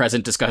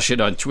 omnipresent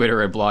discussion on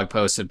Twitter and blog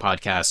posts and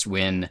podcasts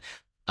when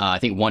I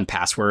think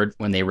 1Password,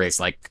 when they raised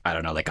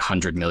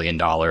 $100 million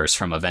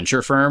from a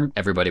venture firm,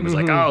 everybody was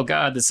like, oh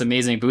God, this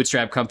amazing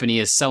bootstrap company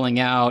is selling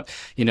out,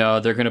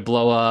 they're going to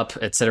blow up,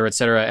 et cetera, et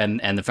cetera.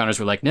 And the founders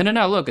were like, no,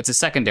 look, it's a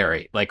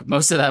secondary. Like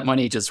most of that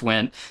money just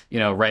went,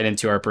 right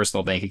into our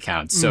personal bank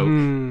accounts. So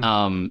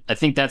I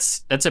think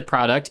that's a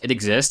product. It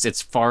exists.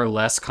 It's far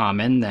less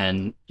common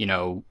than,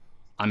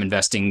 I'm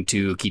investing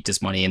to keep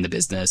this money in the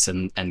business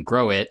and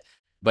grow it.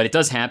 But it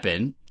does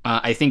happen.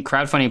 I think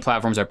crowdfunding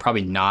platforms are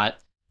probably not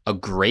a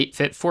great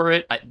fit for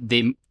it. I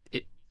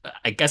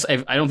guess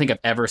I don't think I've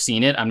ever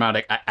seen it. I'm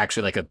not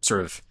actually like a sort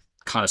of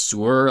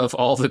connoisseur of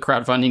all the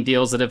crowdfunding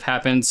deals that have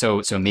happened.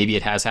 So maybe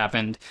it has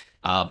happened,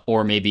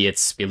 or maybe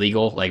it's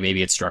illegal. Like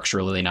maybe it's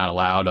structurally not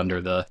allowed under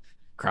the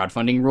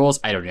crowdfunding rules.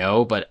 I don't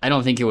know, but I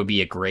don't think it would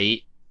be a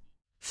great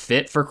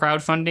fit for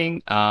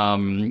crowdfunding.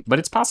 But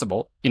it's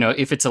possible,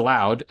 if it's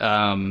allowed.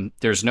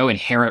 There's no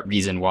inherent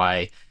reason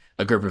why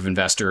a group of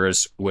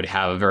investors would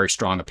have a very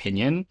strong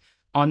opinion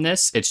on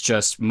this. It's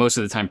just most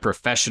of the time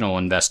professional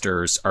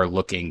investors are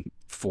looking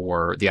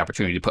for the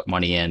opportunity to put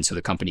money in so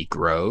the company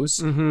grows.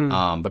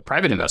 But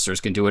private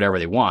investors can do whatever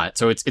they want.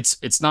 So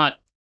it's not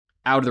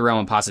out of the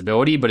realm of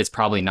possibility, but it's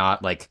probably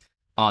not like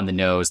on the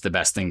nose the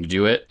best thing to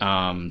do it.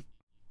 And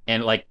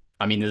this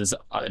is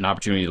an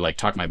opportunity to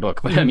talk my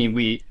book, but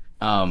we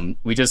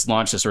just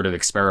launched a sort of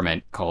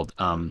experiment called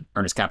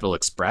Earnest Capital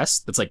Express.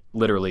 That's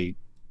literally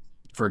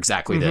for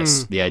exactly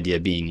this. The idea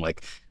being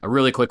a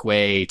really quick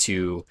way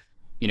to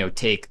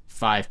take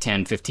 5,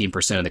 10,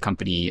 15% of the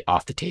company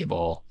off the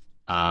table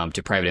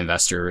to private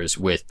investors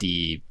with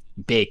the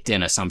baked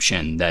in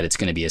assumption that it's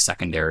going to be a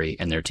secondary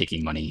and they're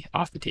taking money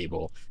off the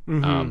table.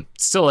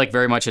 Still like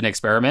very much an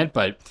experiment,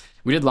 but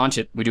we did launch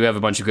it. We do have a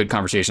bunch of good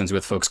conversations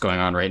with folks going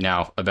on right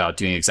now about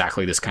doing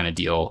exactly this kind of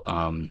deal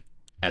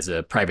as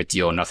a private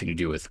deal, nothing to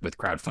do with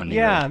crowdfunding.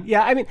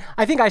 Yeah. I mean,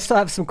 I think I still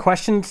have some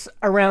questions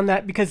around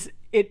that because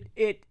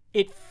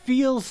it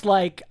feels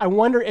like, I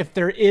wonder if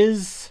there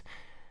is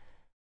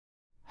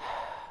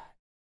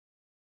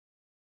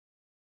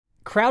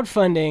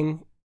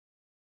crowdfunding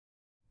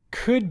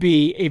could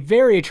be a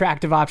very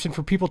attractive option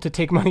for people to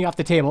take money off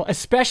the table,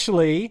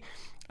 especially,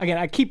 again,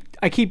 I keep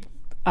using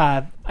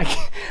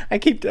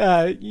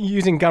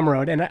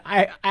Gumroad, and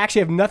I actually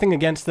have nothing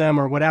against them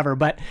or whatever,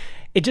 but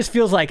it just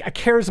feels like a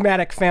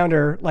charismatic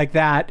founder like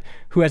that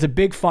who has a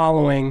big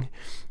following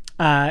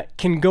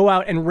can go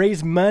out and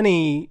raise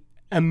money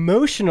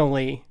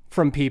emotionally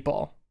from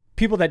people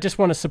that just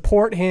want to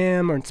support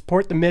him or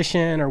support the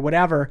mission or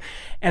whatever.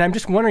 And I'm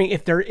just wondering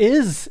if there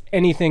is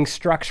anything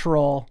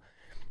structural,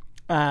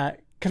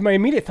 because my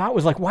immediate thought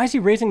was like, why is he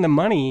raising the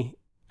money?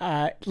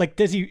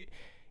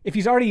 If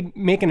he's already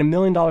making $1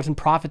 million in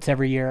profits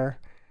every year,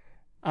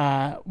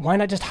 why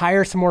not just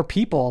hire some more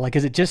people? Like,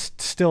 is it just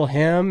still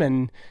him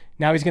and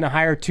now he's going to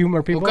hire 2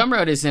 more people? Well,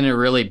 Gumroad is in a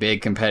really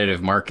big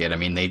competitive market. I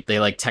mean, they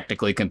like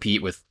technically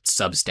compete with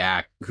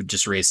Substack, who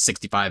just raised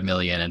 65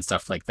 million and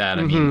stuff like that.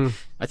 I mean,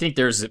 I think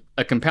there's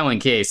a compelling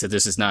case that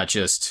this is not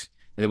just,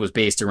 it was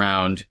based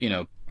around,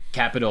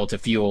 capital to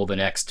fuel the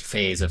next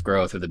phase of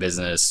growth of the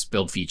business,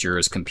 build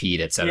features, compete,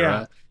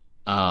 etc.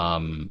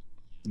 Yeah.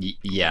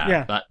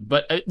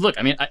 But look,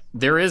 I mean,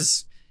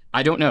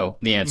 I don't know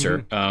the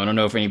answer. I don't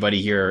know if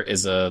anybody here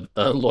is a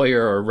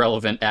lawyer or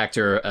relevant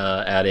actor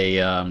at a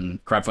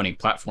crowdfunding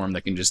platform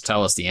that can just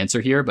tell us the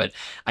answer here. But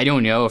I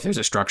don't know if there's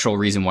a structural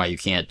reason why you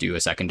can't do a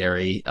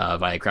secondary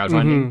via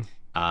crowdfunding.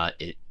 I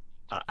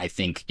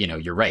think,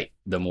 you're right.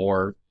 The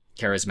more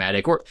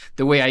charismatic, or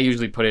the way I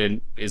usually put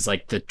it is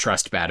like the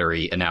trust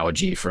battery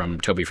analogy from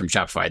Toby from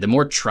Shopify. The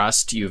more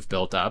trust you've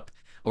built up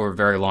over a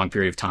very long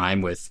period of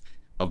time with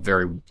a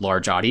very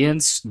large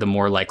audience, the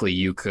more likely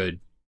you could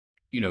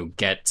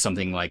get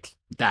something like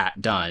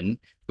that done,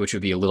 which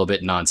would be a little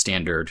bit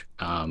non-standard.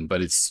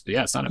 But it's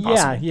not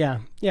impossible.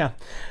 Yeah.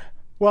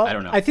 Well, I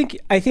don't know.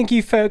 I think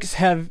you folks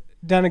have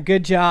done a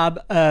good job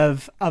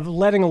of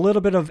letting a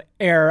little bit of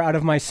air out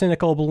of my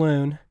cynical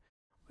balloon,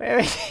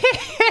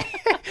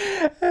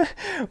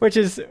 which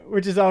is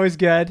always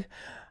good.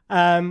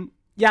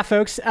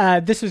 Folks,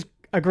 this was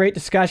a great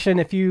discussion.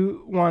 If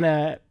you want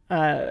to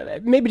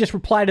maybe just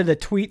reply to the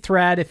tweet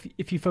thread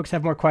if you folks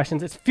have more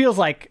questions. It feels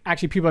like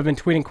actually people have been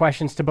tweeting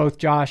questions to both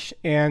Josh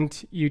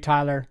and you,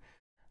 Tyler.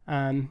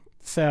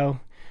 So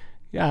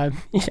I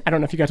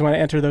don't know if you guys want to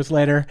answer those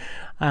later.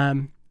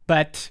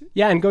 But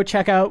yeah, and go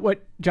check out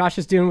what Josh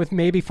is doing with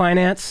Maybe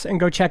Finance, and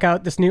go check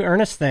out this new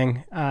Earnest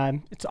thing.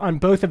 It's on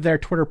both of their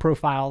Twitter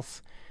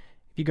profiles.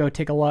 If you go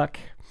take a look.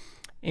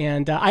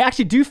 And I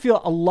actually do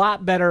feel a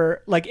lot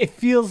better. Like, it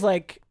feels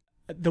like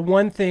the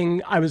one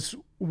thing I was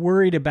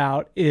worried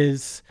about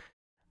is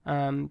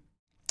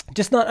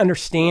just not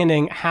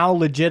understanding how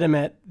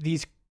legitimate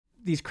these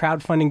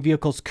crowdfunding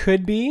vehicles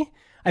could be.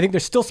 I think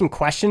there's still some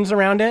questions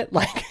around it,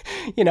 like,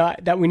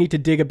 that we need to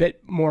dig a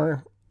bit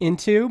more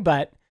into.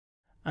 But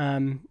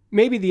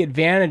maybe the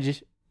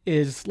advantage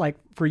is, like,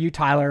 for you,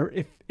 Tyler,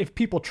 if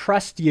people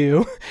trust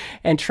you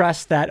and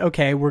trust that,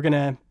 okay, we're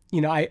gonna,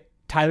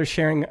 Tyler's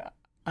sharing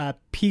a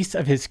piece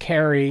of his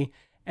carry,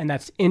 and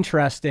that's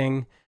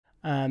interesting.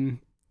 A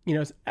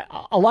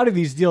lot of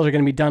these deals are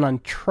going to be done on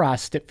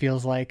trust. It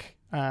feels like,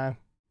 kind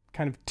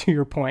of to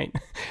your point,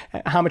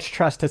 how much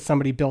trust has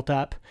somebody built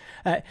up?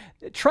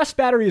 Trust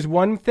battery is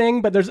one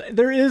thing, but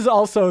there is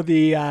also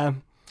the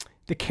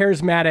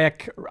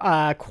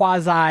charismatic,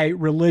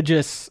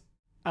 quasi-religious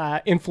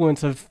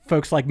influence of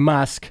folks like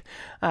Musk,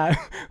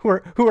 who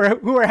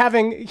are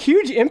having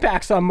huge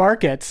impacts on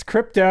markets,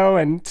 crypto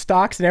and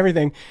stocks and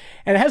everything,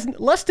 and it has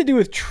less to do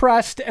with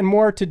trust and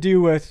more to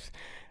do with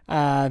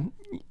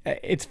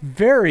it's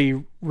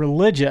very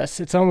religious.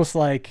 It's almost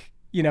like,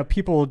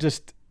 people will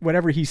just,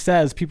 whatever he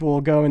says, people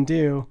will go and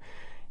do.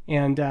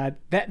 And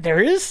that there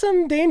is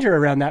some danger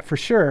around that for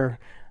sure.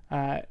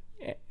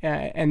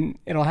 And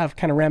it'll have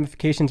kind of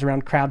ramifications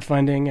around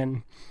crowdfunding.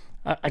 And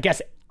I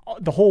guess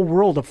the whole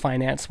world of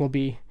finance will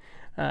be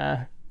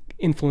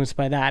influenced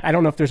by that. I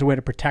don't know if there's a way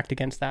to protect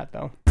against that,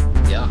 though.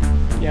 Yeah.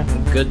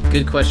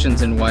 Good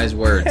questions and wise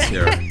words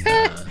here.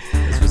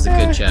 This was a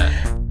good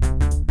chat.